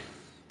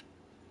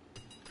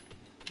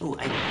 Ooh,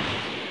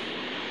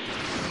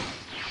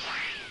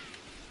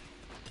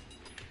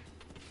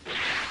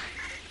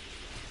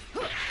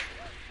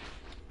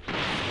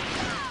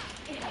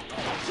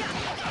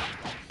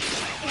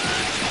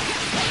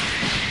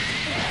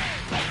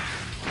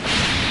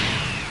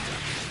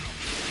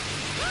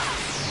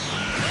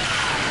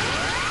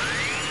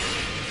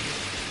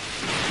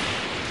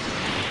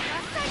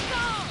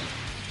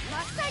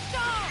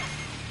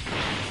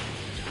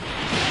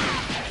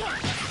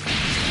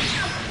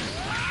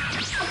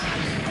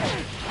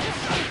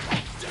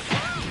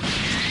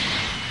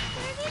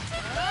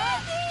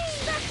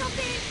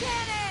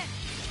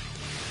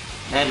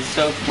 that is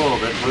so cool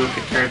that Blue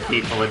can turn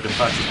people into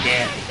fucking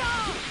candy.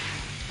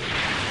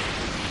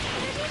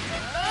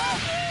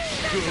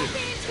 Good.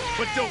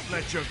 But don't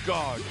let your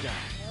guard down.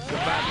 The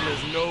battle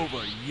isn't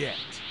over yet.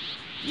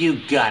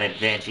 You got it,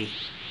 Veggie.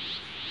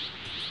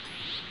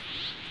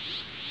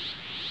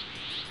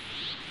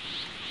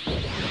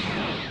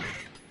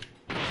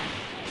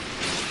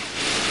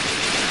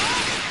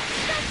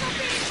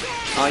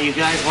 All you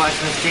guys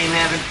watching the stream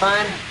having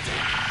fun?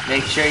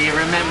 Make sure you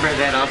remember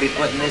that I'll be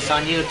putting this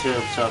on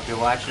YouTube, so if you're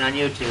watching on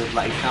YouTube,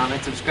 like,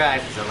 comment,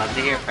 subscribe, because I love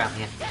to hear from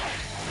you.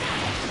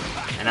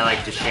 And I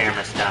like to share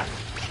my stuff.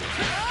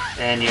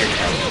 And you're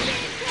good.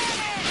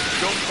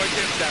 Don't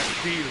forget that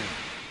feeling.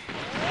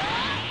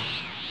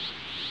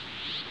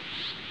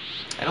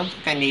 I don't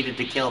think I needed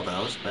to kill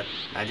those, but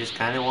I just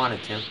kind of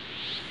wanted to.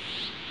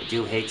 I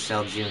do hate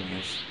Cell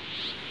Juniors.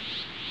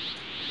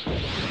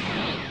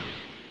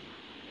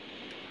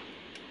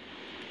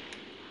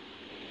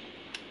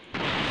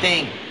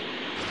 Bing!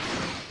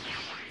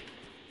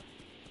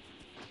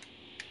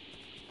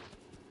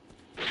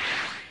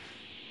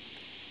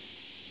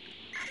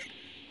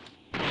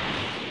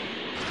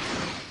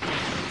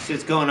 see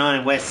what's going on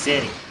in West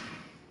City.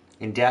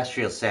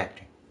 Industrial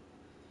sector.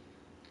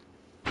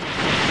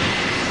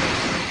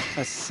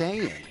 A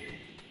Saiyan.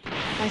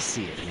 I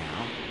see it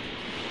now.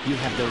 You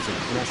have those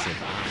aggressive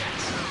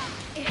eyes.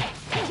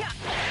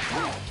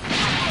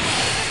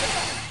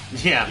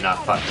 Yeah, I'm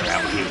not fucking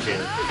around with you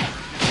two.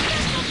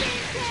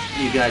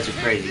 You guys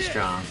are crazy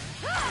strong.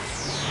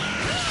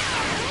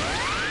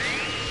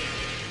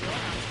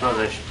 Suppose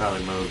I should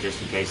probably move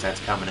just in case that's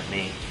coming at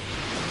me.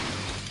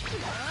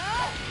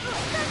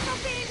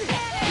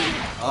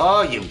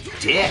 Oh, you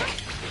dick!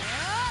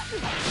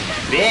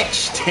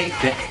 Bitch, take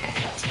that!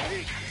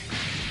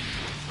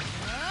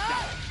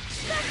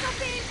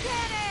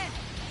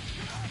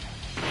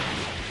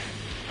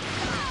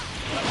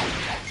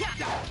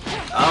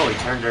 Oh, he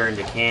turned her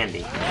into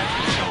candy. That's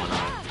what's going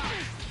on.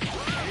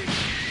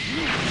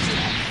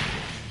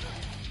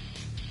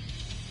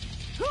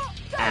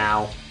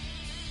 Ow.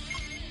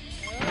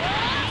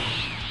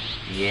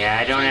 Yeah,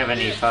 I don't have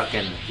any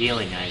fucking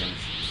healing items.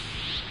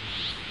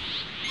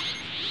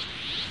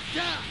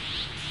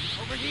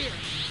 Over here.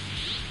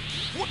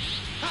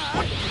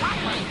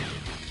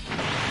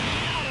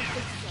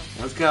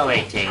 Let's go,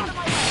 18.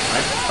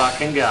 Let's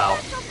fucking go.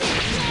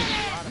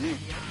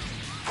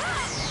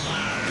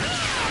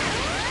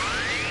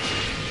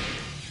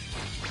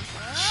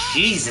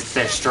 Jesus,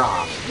 they're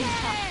strong.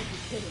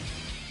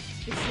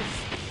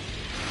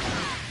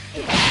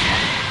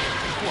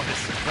 What a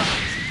surprise.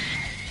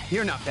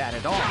 You're not bad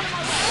at all.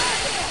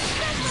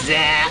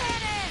 Zap.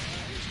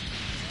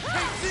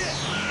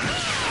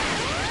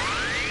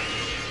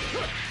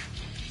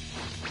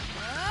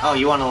 Oh,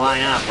 you want to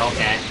line up?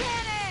 Okay.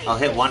 I'll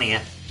hit one of you.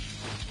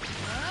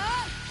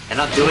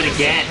 And I'll do it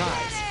again.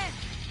 Surprise.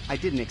 I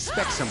didn't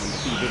expect someone to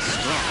be this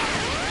strong.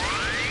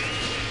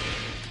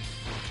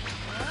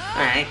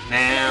 Alright,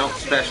 now,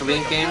 special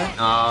beam cannon?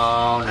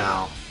 Oh,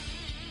 no.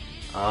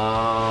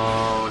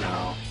 Oh,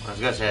 no. I was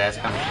gonna say that's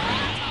coming from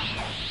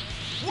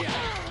me.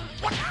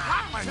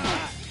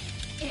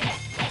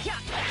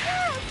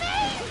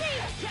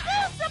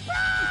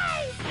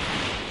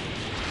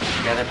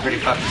 Yeah, they're pretty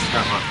fucking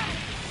strong.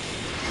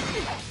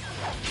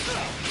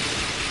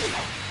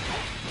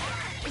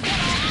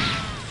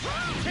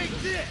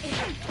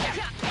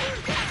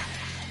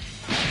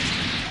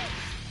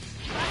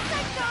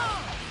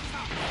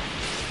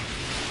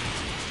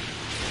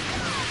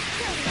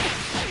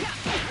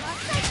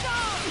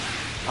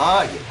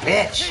 Oh, you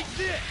bitch!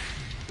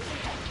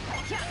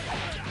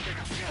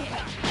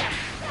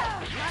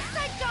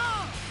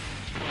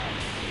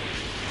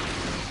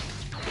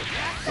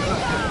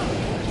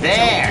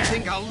 There! I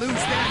think I'll lose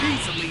that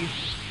easily.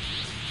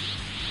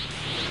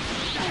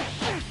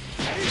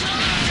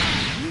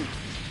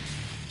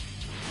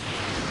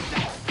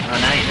 Oh,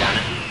 now you done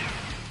it.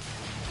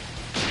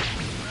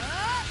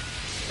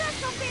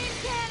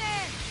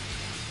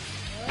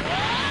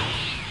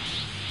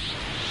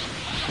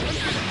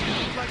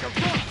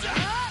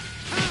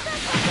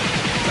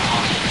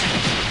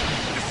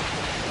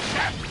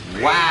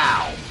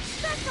 Wow!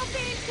 Special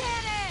beam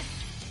cannon!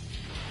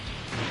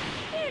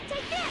 Here,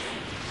 take this!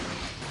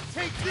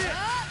 Take this!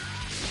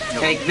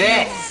 Take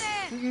this!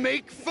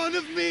 Make fun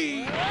of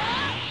me!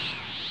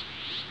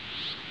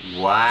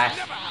 What?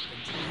 Never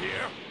happened to you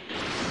here.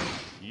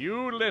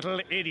 You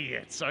little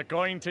idiots are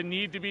going to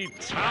need to be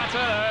taught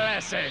a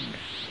lesson.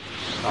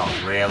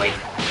 Oh, really?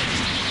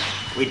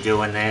 We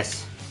doing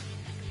this?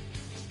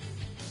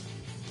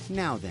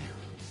 Now then,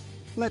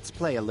 let's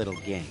play a little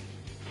game.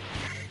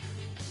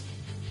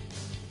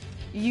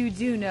 You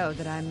do know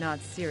that I'm not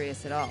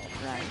serious at all,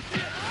 right?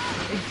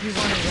 If you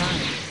want to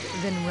run,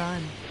 then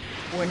run.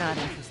 We're not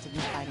interested in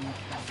fighting a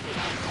coward.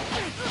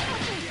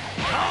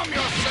 Calm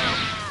yourself!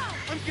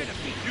 I'm gonna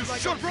beat you. You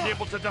should be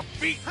able to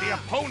defeat the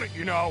opponent,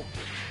 you know.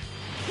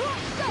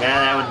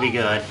 Yeah, that would be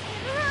good.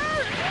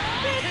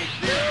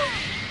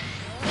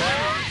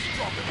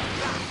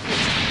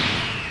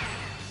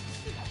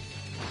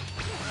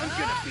 I'm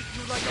gonna beat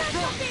you like a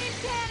rock.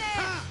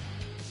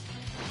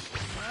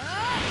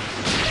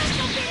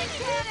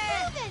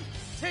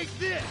 Take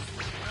this!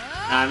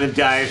 I'm in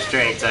dire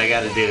straits, I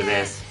gotta do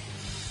this.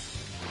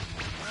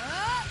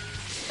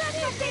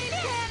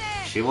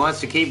 She wants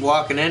to keep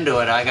walking into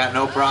it, I got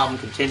no problem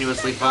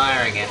continuously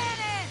firing it.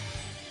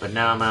 But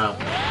now I'm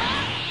out.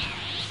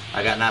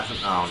 I got nothing.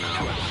 Oh no.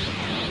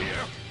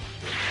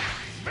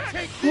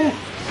 Whew. I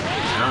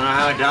don't know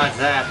how I dodged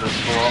that, but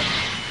cool.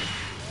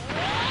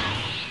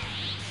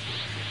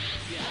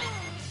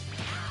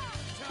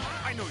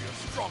 I know you're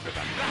stronger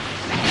than that.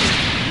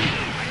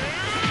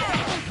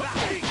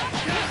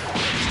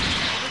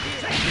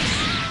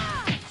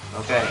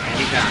 Okay,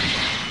 anytime.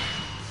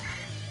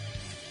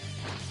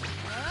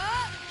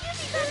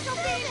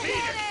 Beat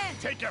it!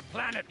 Take your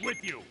planet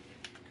with you.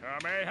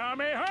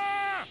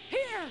 Kamehameha!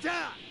 Here!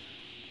 Da!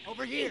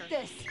 Over here. Eat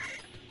this!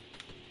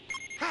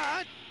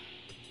 Hot!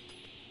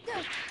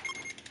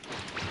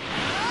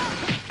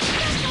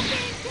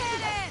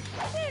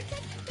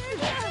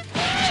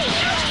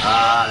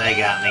 Ah, they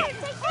got me.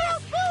 This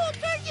fool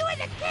turn you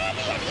into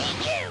candy and eat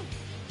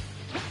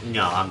you!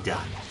 No, I'm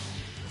done.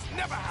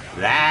 Never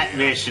happened. That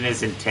mission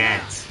is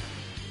intense.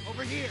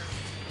 Over here.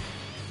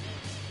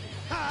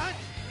 Huh?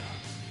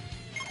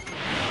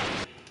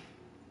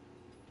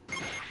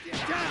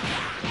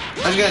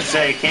 I was gonna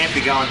say, it can't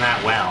be going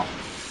that well.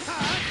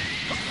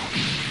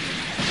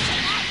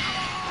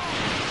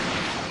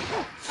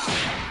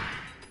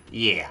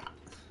 Yeah.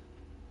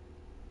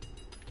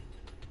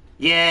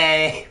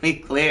 Yay! We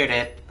cleared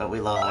it, but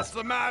we What's lost.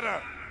 the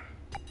matter?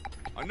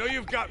 I know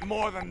you've got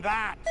more than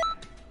that.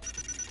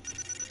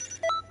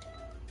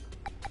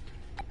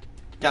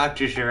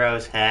 Dr.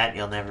 Giro's hat,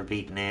 you'll never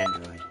beat an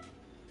android.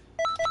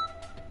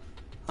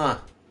 Huh.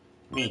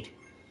 Neat.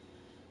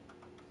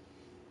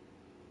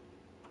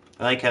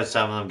 I like how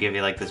some of them give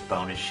you like this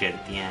bonus shit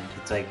at the end.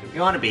 It's like, if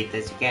you want to beat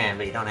this, you can,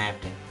 but you don't have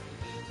to.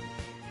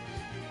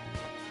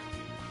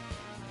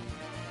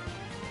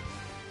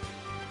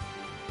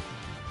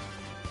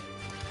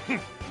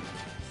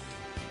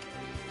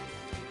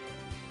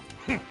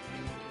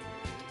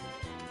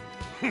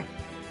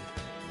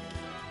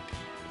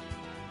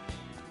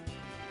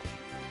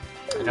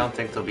 I don't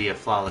think there'll be a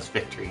flawless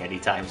victory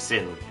anytime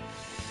soon.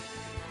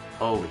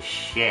 Holy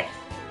shit.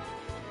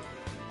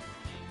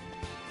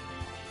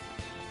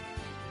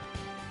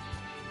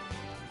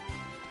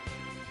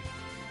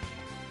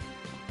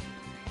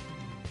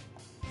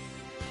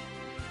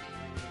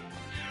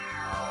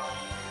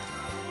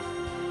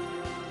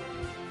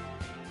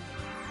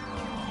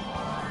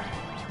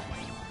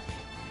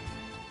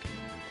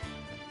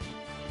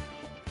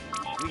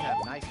 We have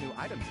nice new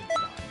items in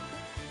stock.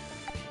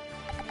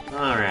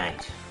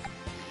 Alright.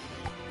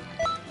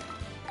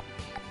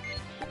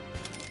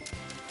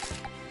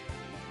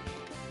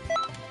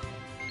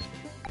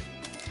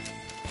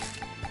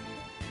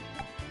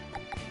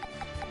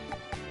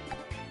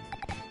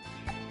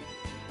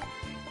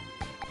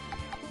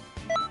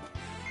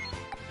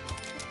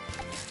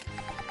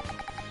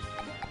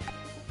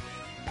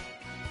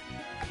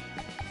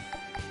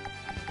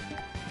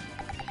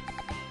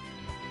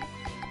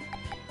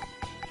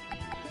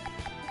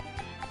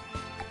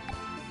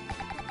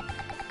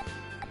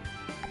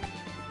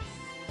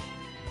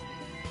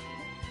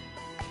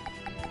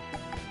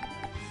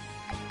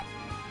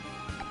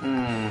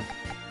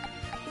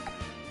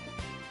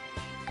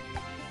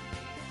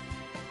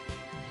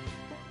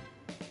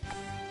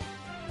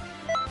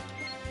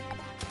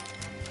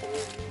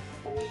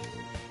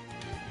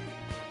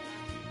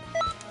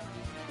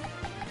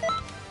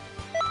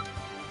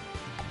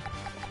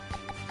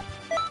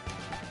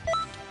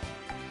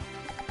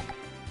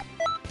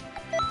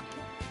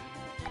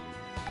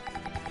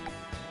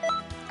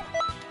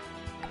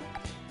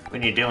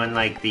 When you're doing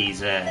like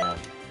these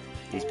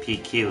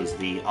PQs,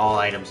 the all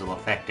items will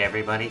affect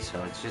everybody,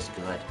 so it's just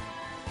good.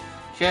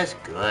 Just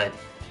good.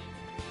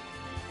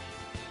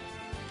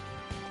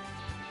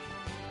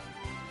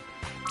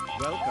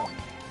 Welcome.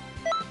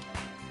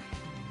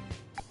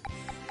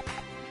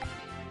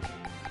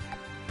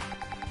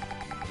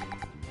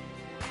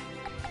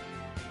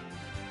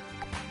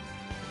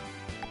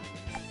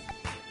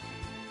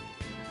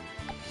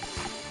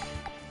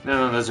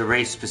 No, those are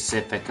race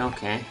specific.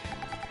 Okay.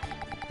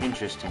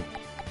 Interesting.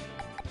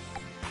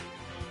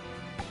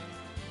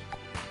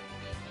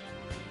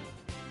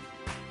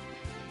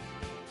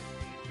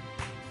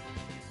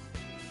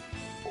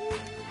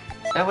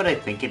 Is that what I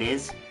think it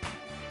is?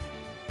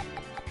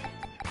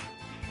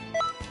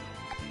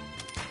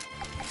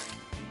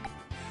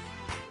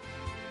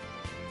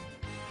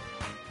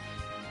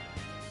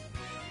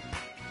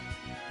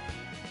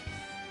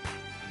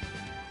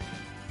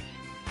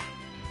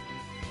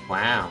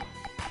 Wow.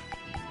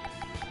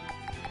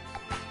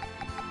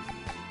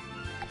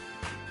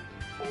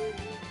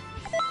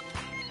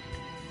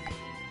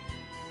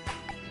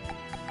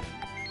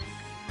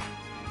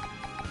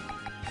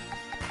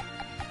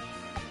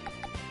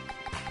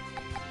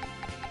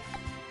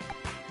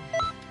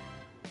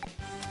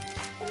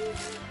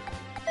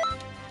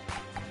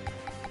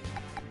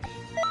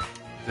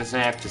 Guess I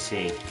have to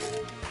see.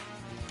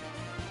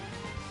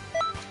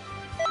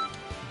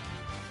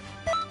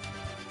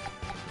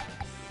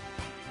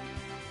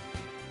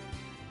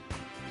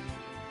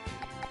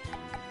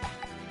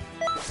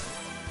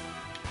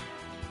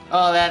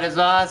 Oh, that is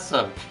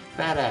awesome! Check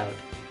that out.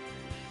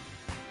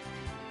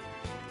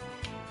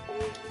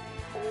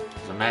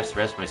 Doesn't match the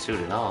rest of my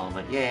suit at all,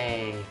 but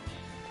yay!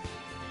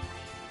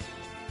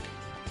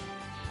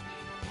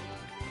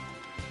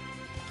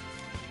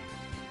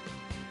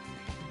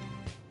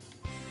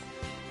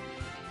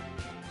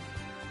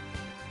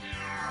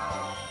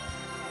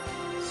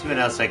 See what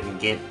else I can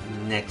get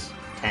in the next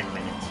 10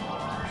 minutes.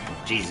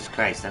 Jesus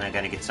Christ, then I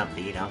gotta get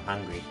something to eat. I'm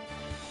hungry.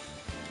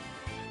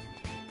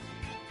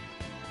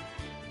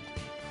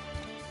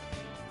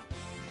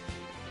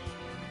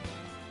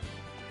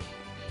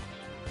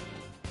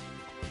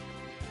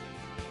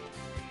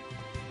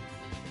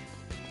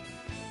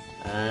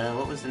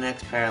 What was the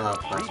next parallel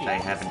quest I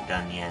haven't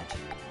done yet?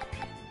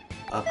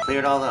 Oh,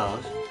 cleared all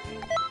those.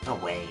 No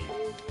way.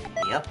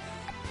 Yep.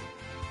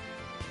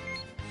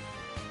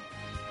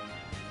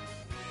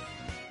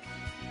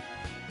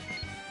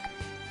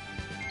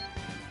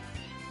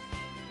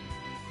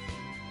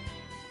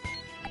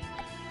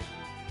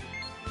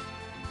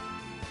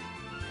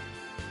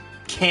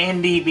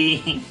 Candy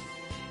bean.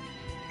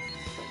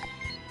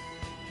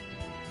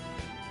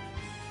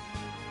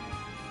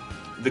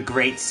 The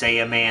Great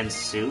Saiyaman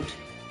suit.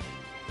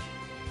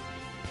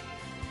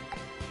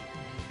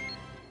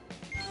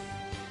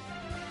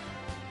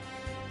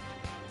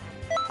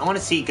 I want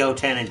to see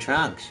Goten and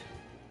Trunks.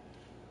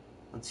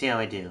 Let's see how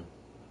I do.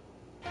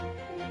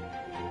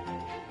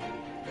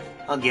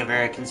 I'll give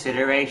her a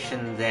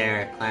consideration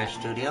there, Clash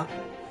Studio.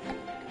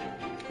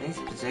 Any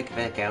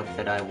specific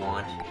outfit I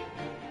want?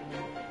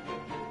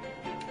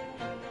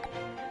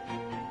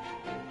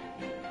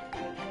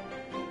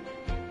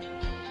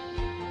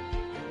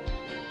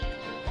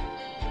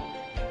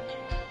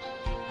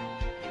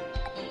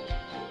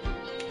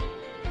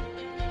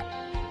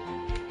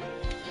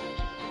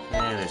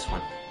 This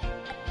one.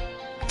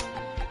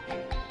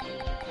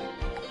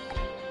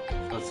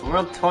 So it's the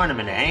World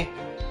Tournament, eh?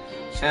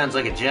 Sounds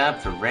like a job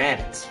for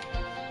Raditz.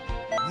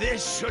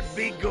 This should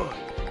be good.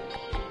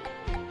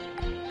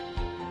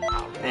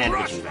 And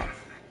Vegeta.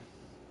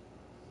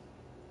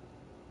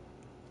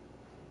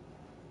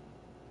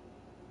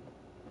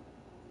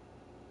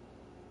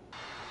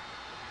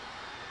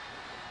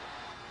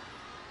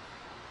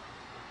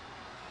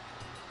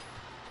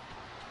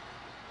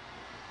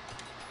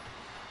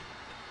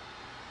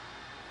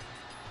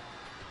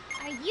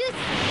 Are you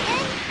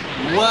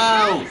saying?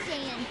 Whoa! I'm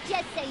saying,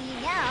 just so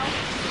you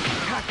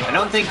know. I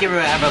don't think you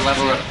have a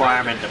level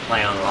requirement to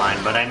play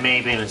online, but I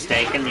may be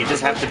mistaken. You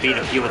just have to beat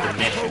a few of the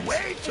missions,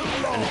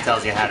 and it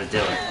tells you how to do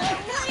it.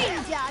 What are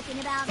you talking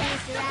about,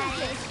 Mr.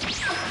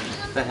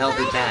 Radish? The hell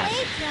did that?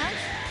 Hey, Trunks,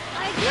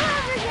 are you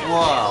ever gonna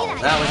Whoa,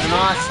 see that was an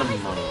Dragon awesome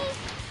Ball move.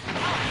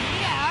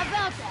 Yeah, how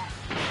about that?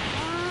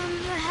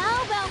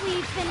 How about we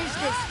finish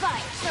this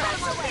fight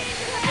first?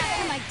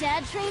 After my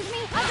dad trained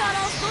me, I got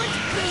all sorts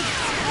of big,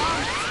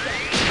 strong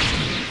stuff.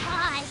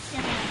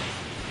 Awesome.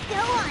 Go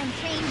on,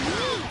 train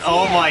me.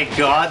 Oh my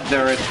god,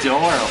 they're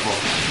adorable.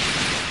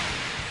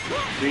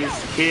 These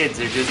kids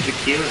are just the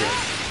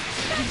cutest.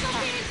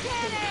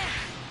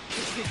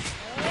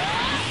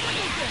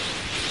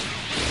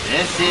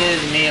 This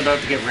is me about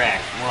to get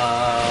wrecked.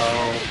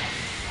 Whoa.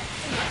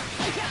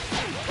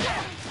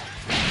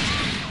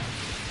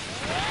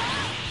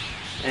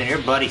 Man, your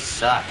buddies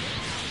suck.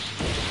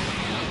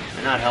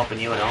 They're not helping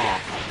you at all.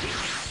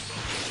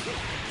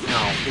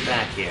 No, get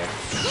back here.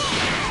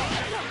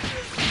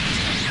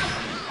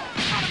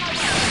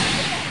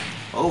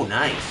 Oh,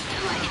 nice.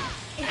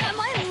 Am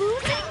I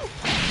losing?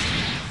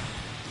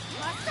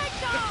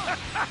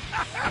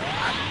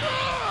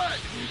 Good!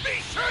 Be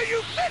sure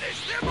you finish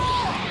them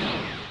all!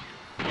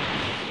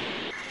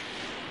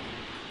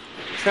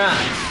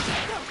 Trunks.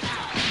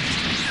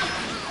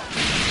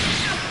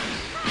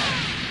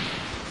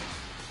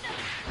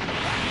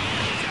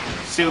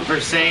 Super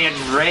Saiyan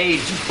Rage,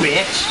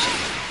 bitch!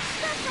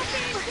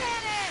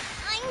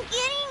 I'm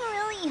getting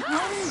really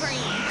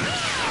hungry.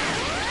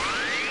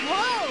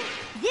 Whoa,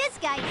 this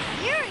guy's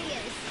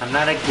serious. I'm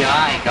not a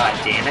guy,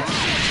 goddammit.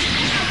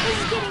 This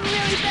is getting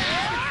really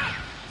bad.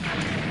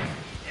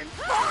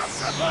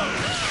 Impossible!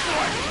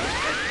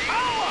 It's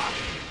power!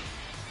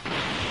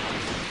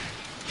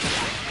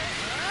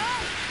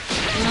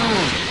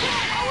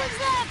 What was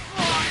that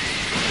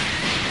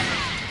for?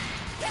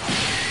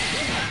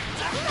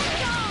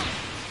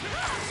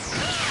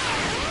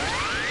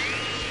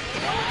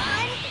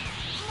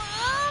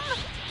 Mom?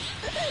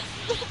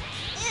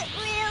 It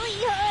really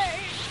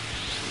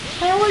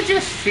hurts. I would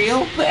just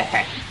feel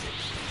bad.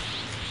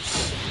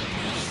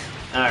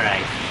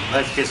 Alright,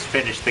 let's just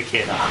finish the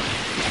kid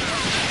off.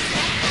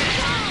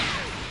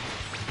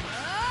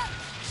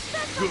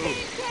 Good.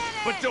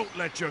 But don't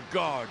let your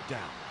guard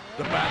down.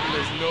 The battle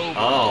isn't over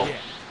Oh. yet.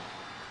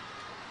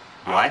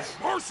 What?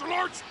 Martial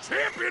arts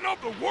champion of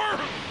the world!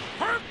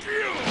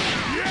 Hercule!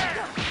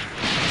 Yeah!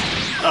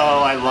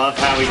 Oh, I love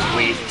how he's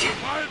weak.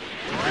 I'll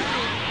bring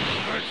you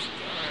next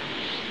time.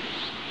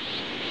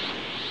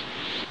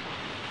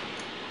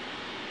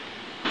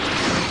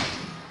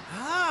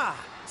 Ah,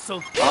 so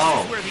this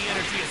Oh. is where the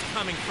energy is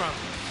coming from.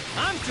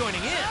 I'm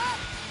joining in.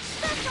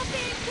 Special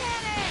beam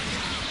cannon!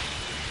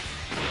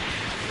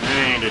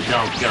 Alright,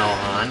 adult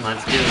Gohan,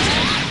 let's do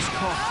this.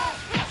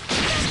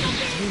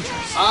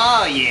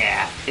 Oh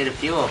yeah, hit a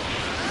few of them.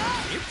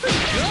 You're pretty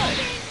good.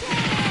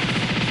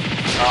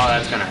 Oh,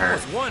 that's gonna That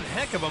hurt. was one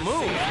heck of a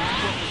move. Am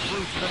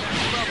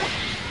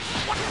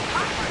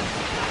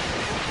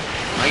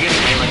I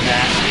getting hit with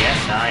that? Yes,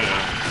 I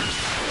am.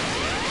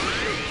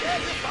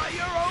 By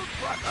your own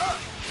brother!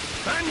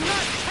 I'm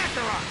not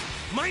Kakarot.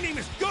 My name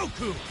is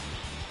Goku.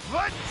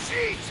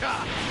 Vegeta!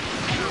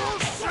 You'll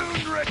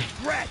soon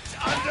regret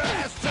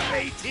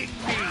underestimating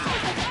me!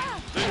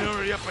 Then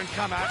hurry up and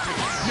come at me.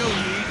 No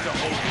need to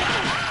hold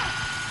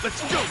back.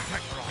 Let's go,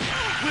 Kakarot.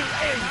 We'll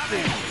end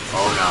this.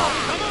 Oh no.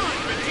 Come on,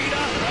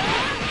 Vegeta!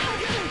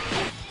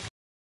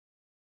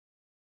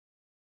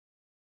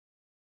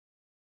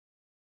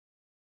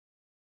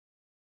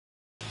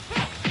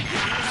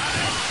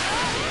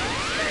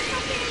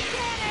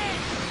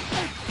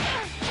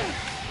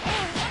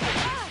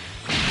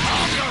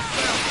 Calm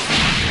yourself!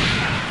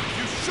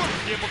 You should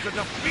be able to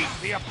defeat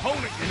the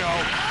opponent, you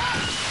know.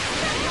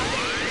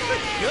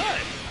 Pretty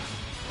good.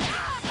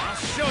 I'll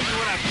show you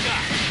what I've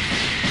got.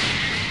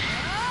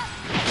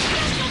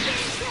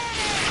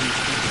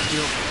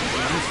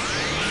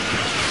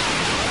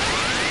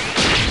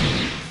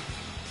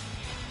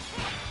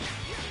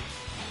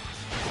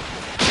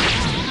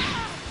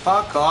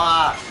 Fuck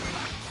off!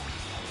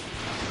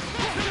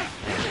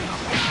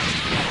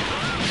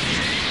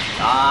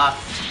 Off!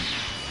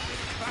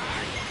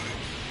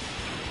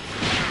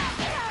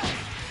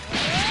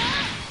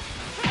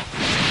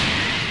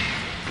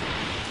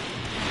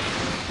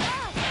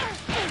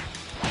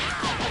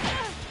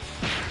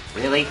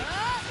 Really?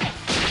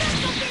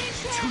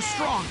 Too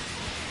strong.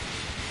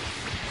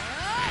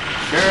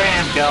 Sure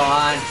am,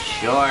 Gohan.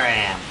 Sure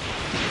am.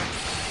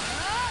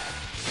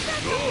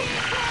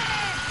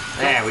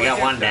 There, we got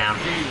one down.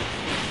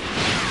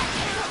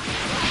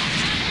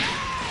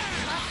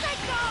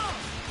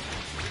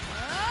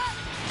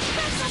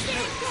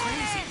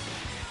 Crazy.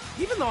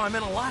 Even though I'm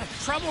in a lot of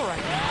trouble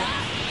right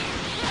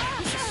now,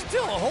 this is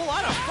still a whole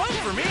lot of fun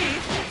for me.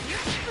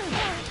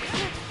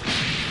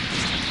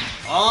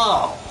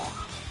 Oh!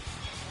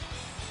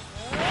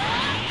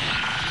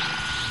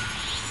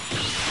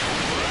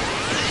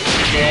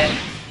 Shit.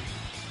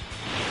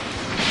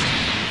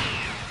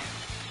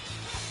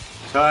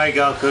 Sorry,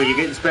 Goku, you're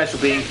getting special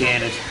beam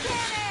cannons.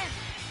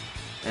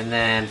 And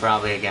then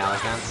probably a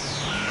Galacon.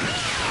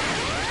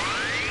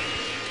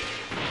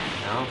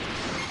 No?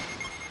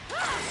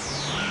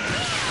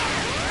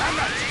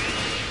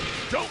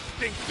 Don't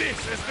think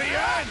this is the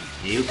end.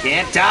 You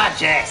can't dodge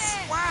this!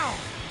 Wow.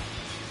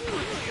 You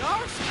really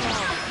are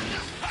strong.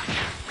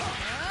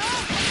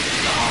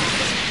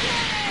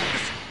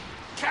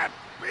 Can't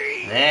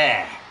be.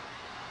 There.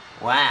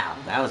 Wow,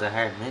 that was a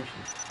hard mission.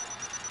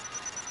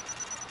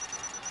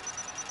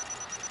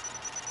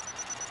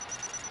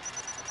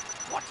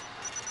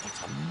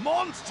 What's a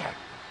monster?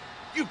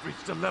 You've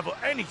reached a level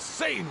any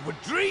Saiyan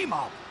would dream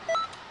of.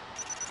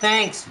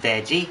 Thanks,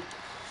 Veggie.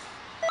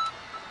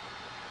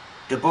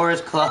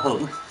 Deborah's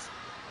clothes.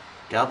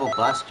 Double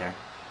Buster.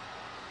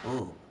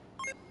 Ooh.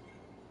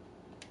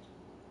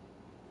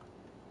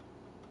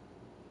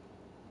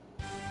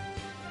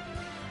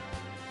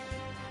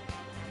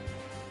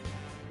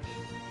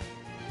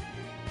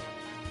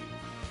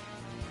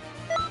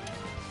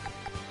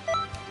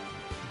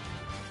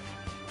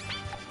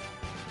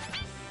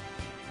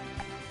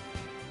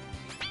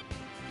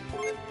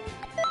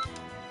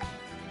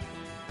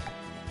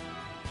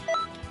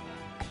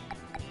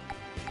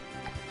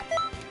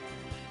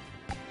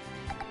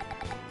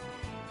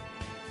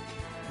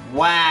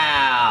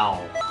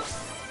 Wow!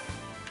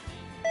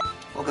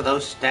 Look at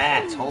those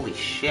stats, holy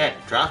shit.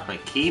 Dropped my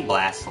ki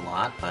blast a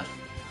lot, but...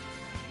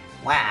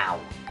 Wow!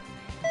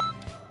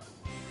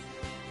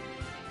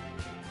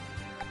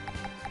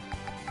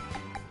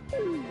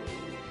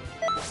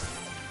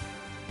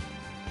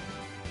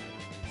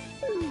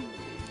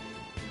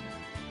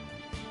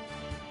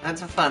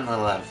 That's a fun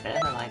little outfit,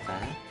 I like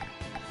that.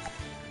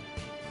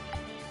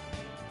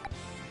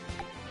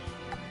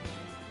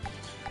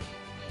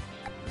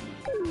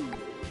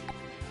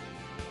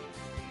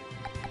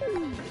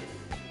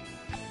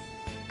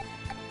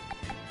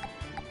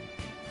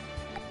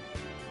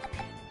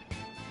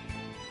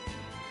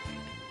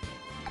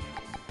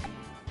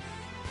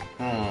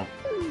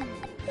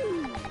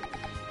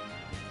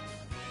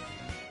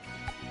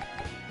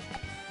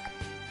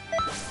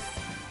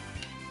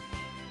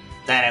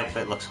 That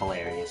outfit looks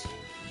hilarious.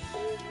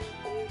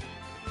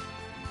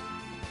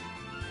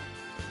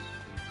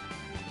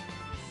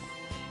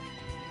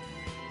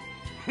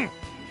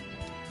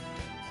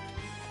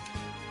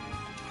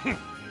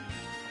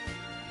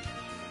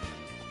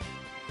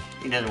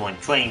 He doesn't want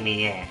to train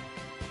me yet.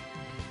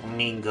 A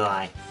mean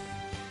guy.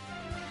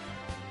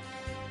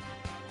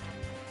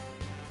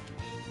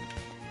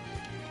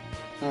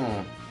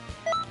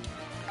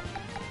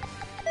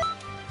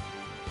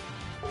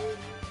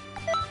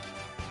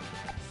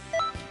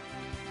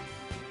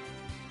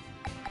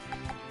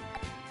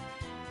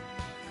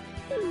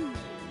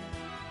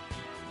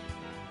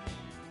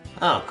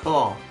 Oh,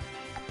 cool.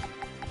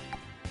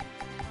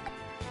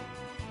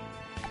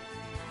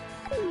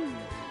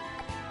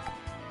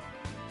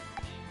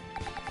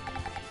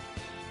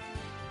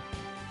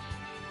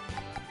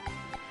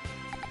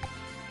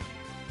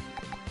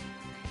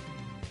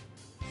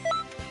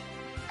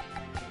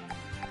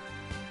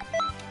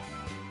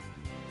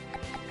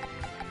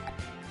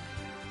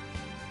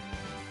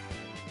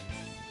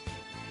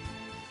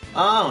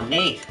 Oh,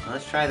 neat.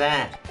 Let's try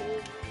that.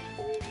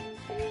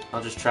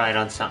 I'll just try it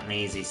on something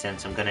easy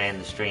since I'm gonna end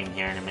the stream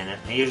here in a minute.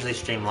 I usually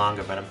stream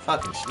longer, but I'm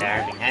fucking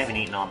starving. I haven't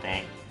eaten all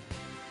day.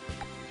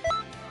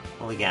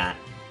 What we got?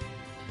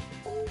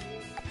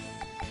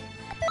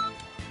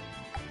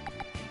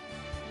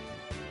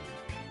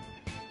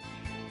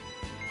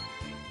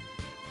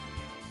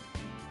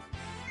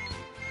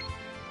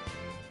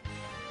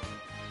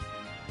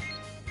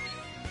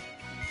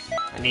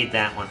 I need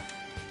that one.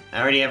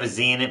 I already have a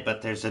Z in it,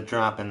 but there's a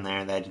drop in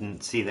there that I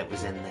didn't see that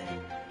was in there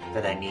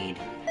that I need.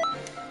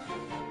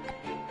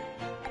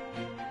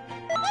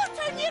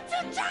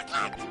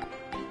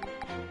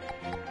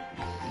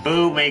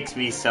 Boo makes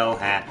me so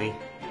happy.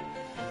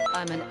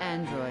 I'm an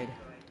android,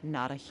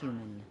 not a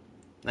human.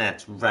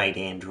 That's right,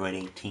 Android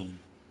 18.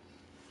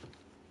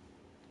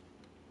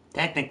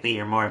 Technically,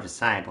 you're more of a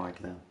cyborg,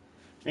 though.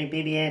 Right,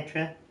 Baby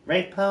Atra?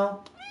 Right,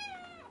 Paul?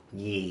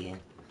 Yeah.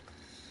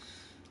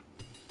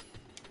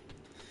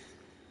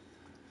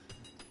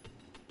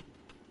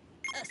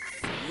 A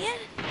Saiyan?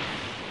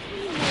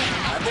 You know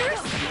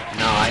others?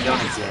 No, I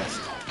don't exist.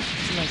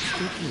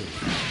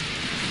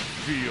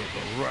 Feel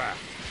the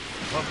wrath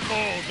of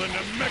all the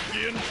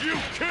Namekians you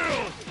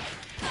killed!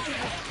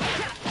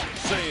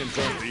 Saiyans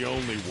aren't the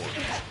only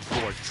ones who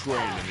are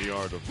trained in the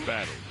art of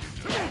battle.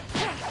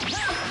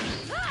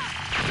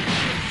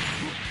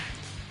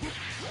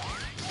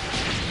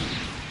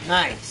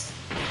 Nice.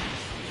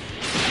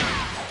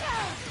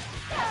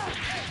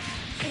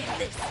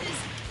 This is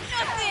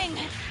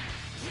nothing!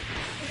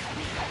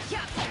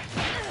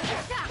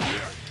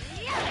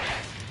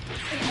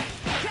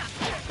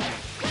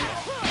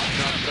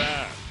 Not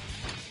bad,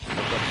 but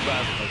the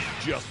battle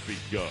has just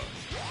begun.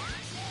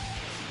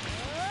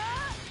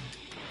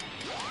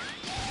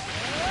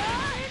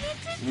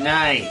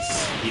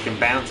 Nice. You can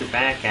bounce it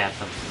back at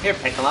them. Here,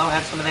 Piccolo,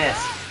 have some of this.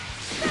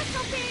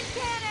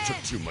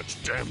 Took too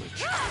much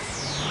damage.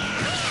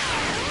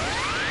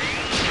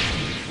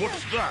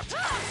 What's that?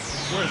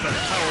 Where's that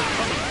power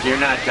coming? You're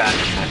not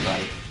dodging that,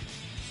 buddy.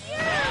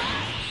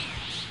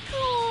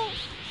 Cool.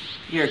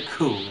 You're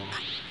cool.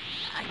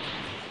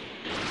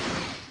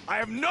 I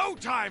have no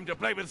time to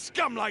play with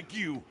scum like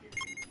you.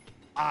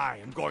 I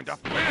am going to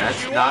finish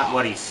That's you not off.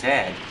 what he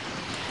said.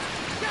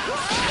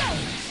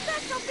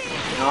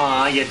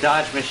 Aw, you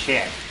dodged my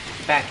shit.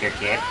 Get back here,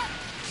 kid.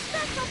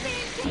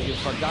 You've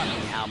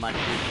forgotten how much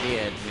you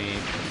did me.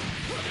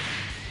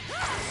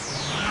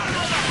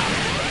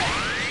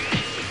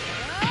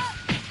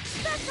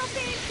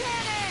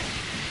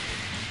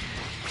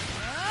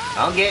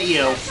 I'll get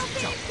you.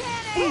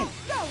 Ooh,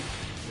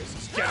 this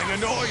is getting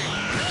annoying.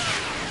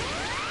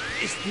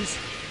 Is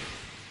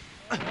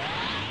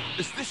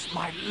this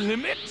my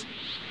limit?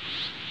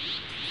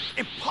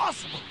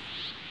 Impossible.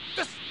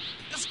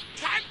 This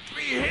can't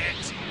be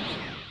hit.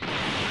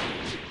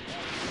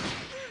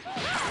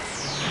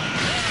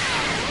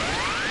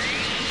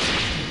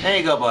 There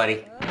you go,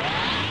 buddy.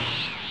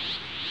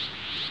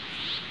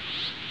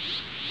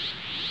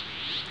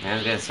 I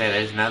was gonna say,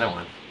 there's another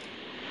one.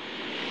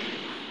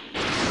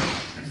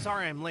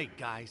 Sorry I'm late,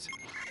 guys.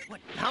 What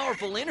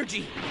powerful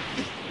energy!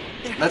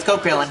 Let's go,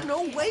 Krillin. There's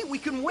no way we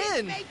can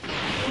win!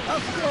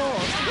 Of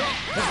course.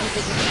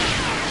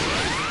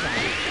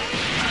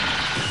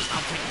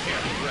 I'll take care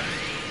of the rest.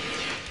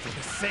 For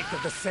the sake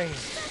of the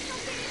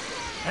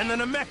Saiyans. And the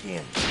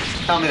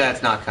Namekians. Tell me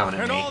that's not coming at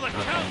And me. all the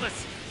Okay.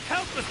 countless,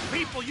 helpless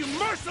people you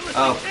mercilessly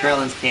Oh, killed.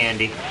 Krillin's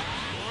candy.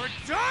 We're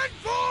done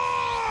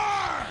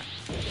for!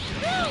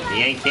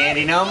 He ain't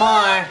candy no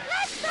more.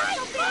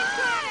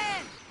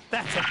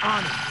 That's an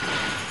honor.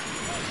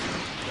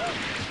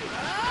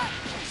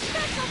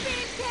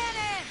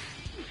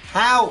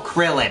 How,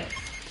 Krillin?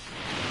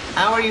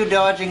 How are you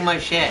dodging my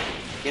shit?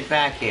 Get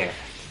back here.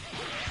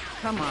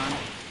 Come on.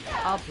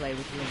 I'll play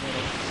with you a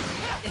little.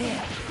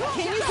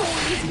 Can you go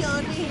easy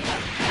on me?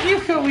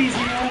 You go easy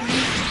on me.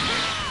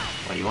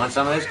 What, you want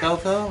some of this,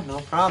 Goku? No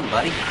problem,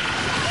 buddy. Oh,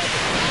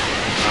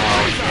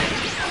 shit.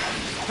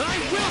 I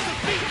will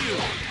defeat you!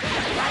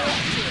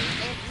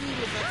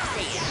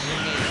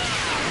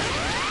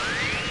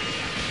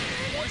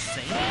 More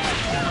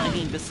Saiyans? I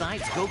mean,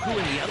 besides Goku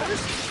and the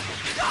others?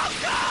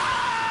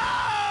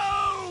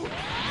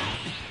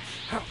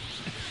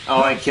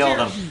 Oh, I killed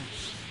him.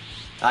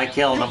 I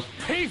killed him.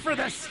 Pay for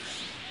this!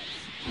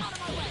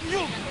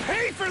 You'll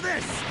pay for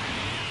this!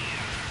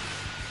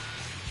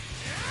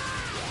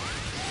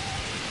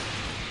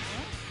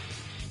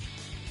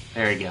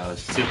 There he goes.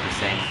 Super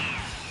Saiyan.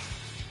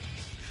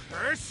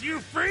 Curse you,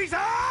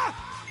 Frieza!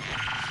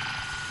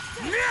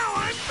 Now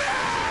I'm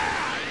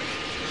back!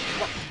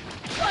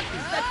 What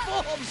is that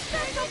form?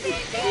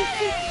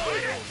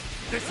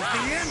 This is the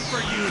end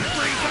for you,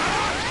 Frieza!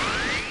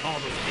 All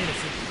those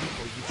innocent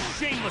people you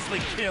shamelessly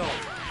killed!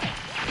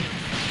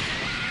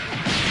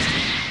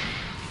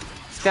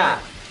 Stop.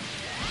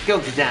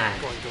 Goku die.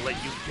 I'm going to let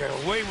you get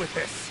away with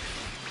this.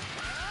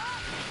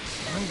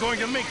 I'm going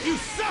to make you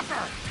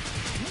suffer!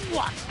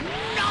 What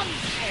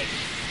nonsense!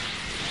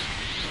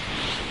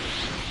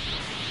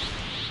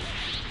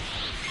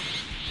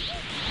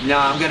 No,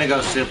 I'm gonna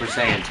go Super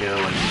Saiyan 2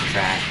 and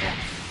trash him.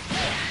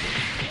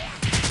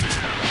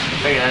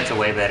 I figure that's a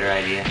way better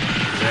idea.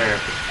 Sure.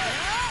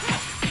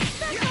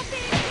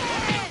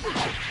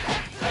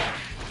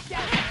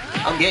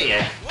 I'll get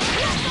you.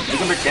 You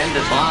can pretend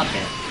to block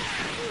it.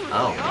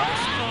 Oh.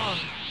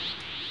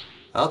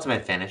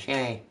 Ultimate finish,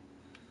 yay.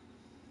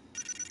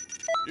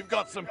 You've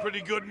got some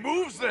pretty good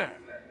moves there.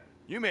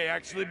 You may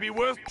actually be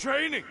worth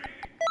training.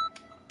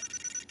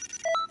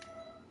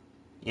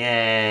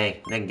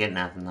 Yay. Didn't get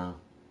nothing though.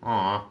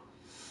 Aw.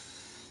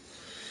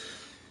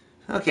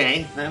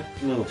 Okay, that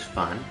move's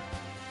fun.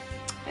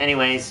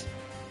 Anyways,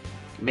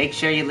 make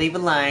sure you leave a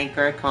like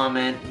or a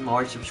comment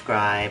or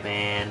subscribe,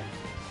 and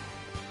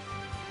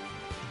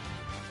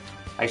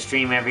I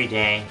stream every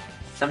day,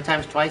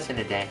 sometimes twice in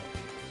a day.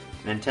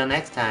 And until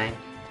next time,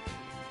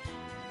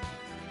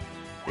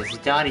 this is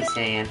Dottie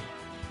saying,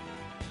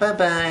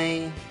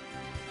 bye-bye.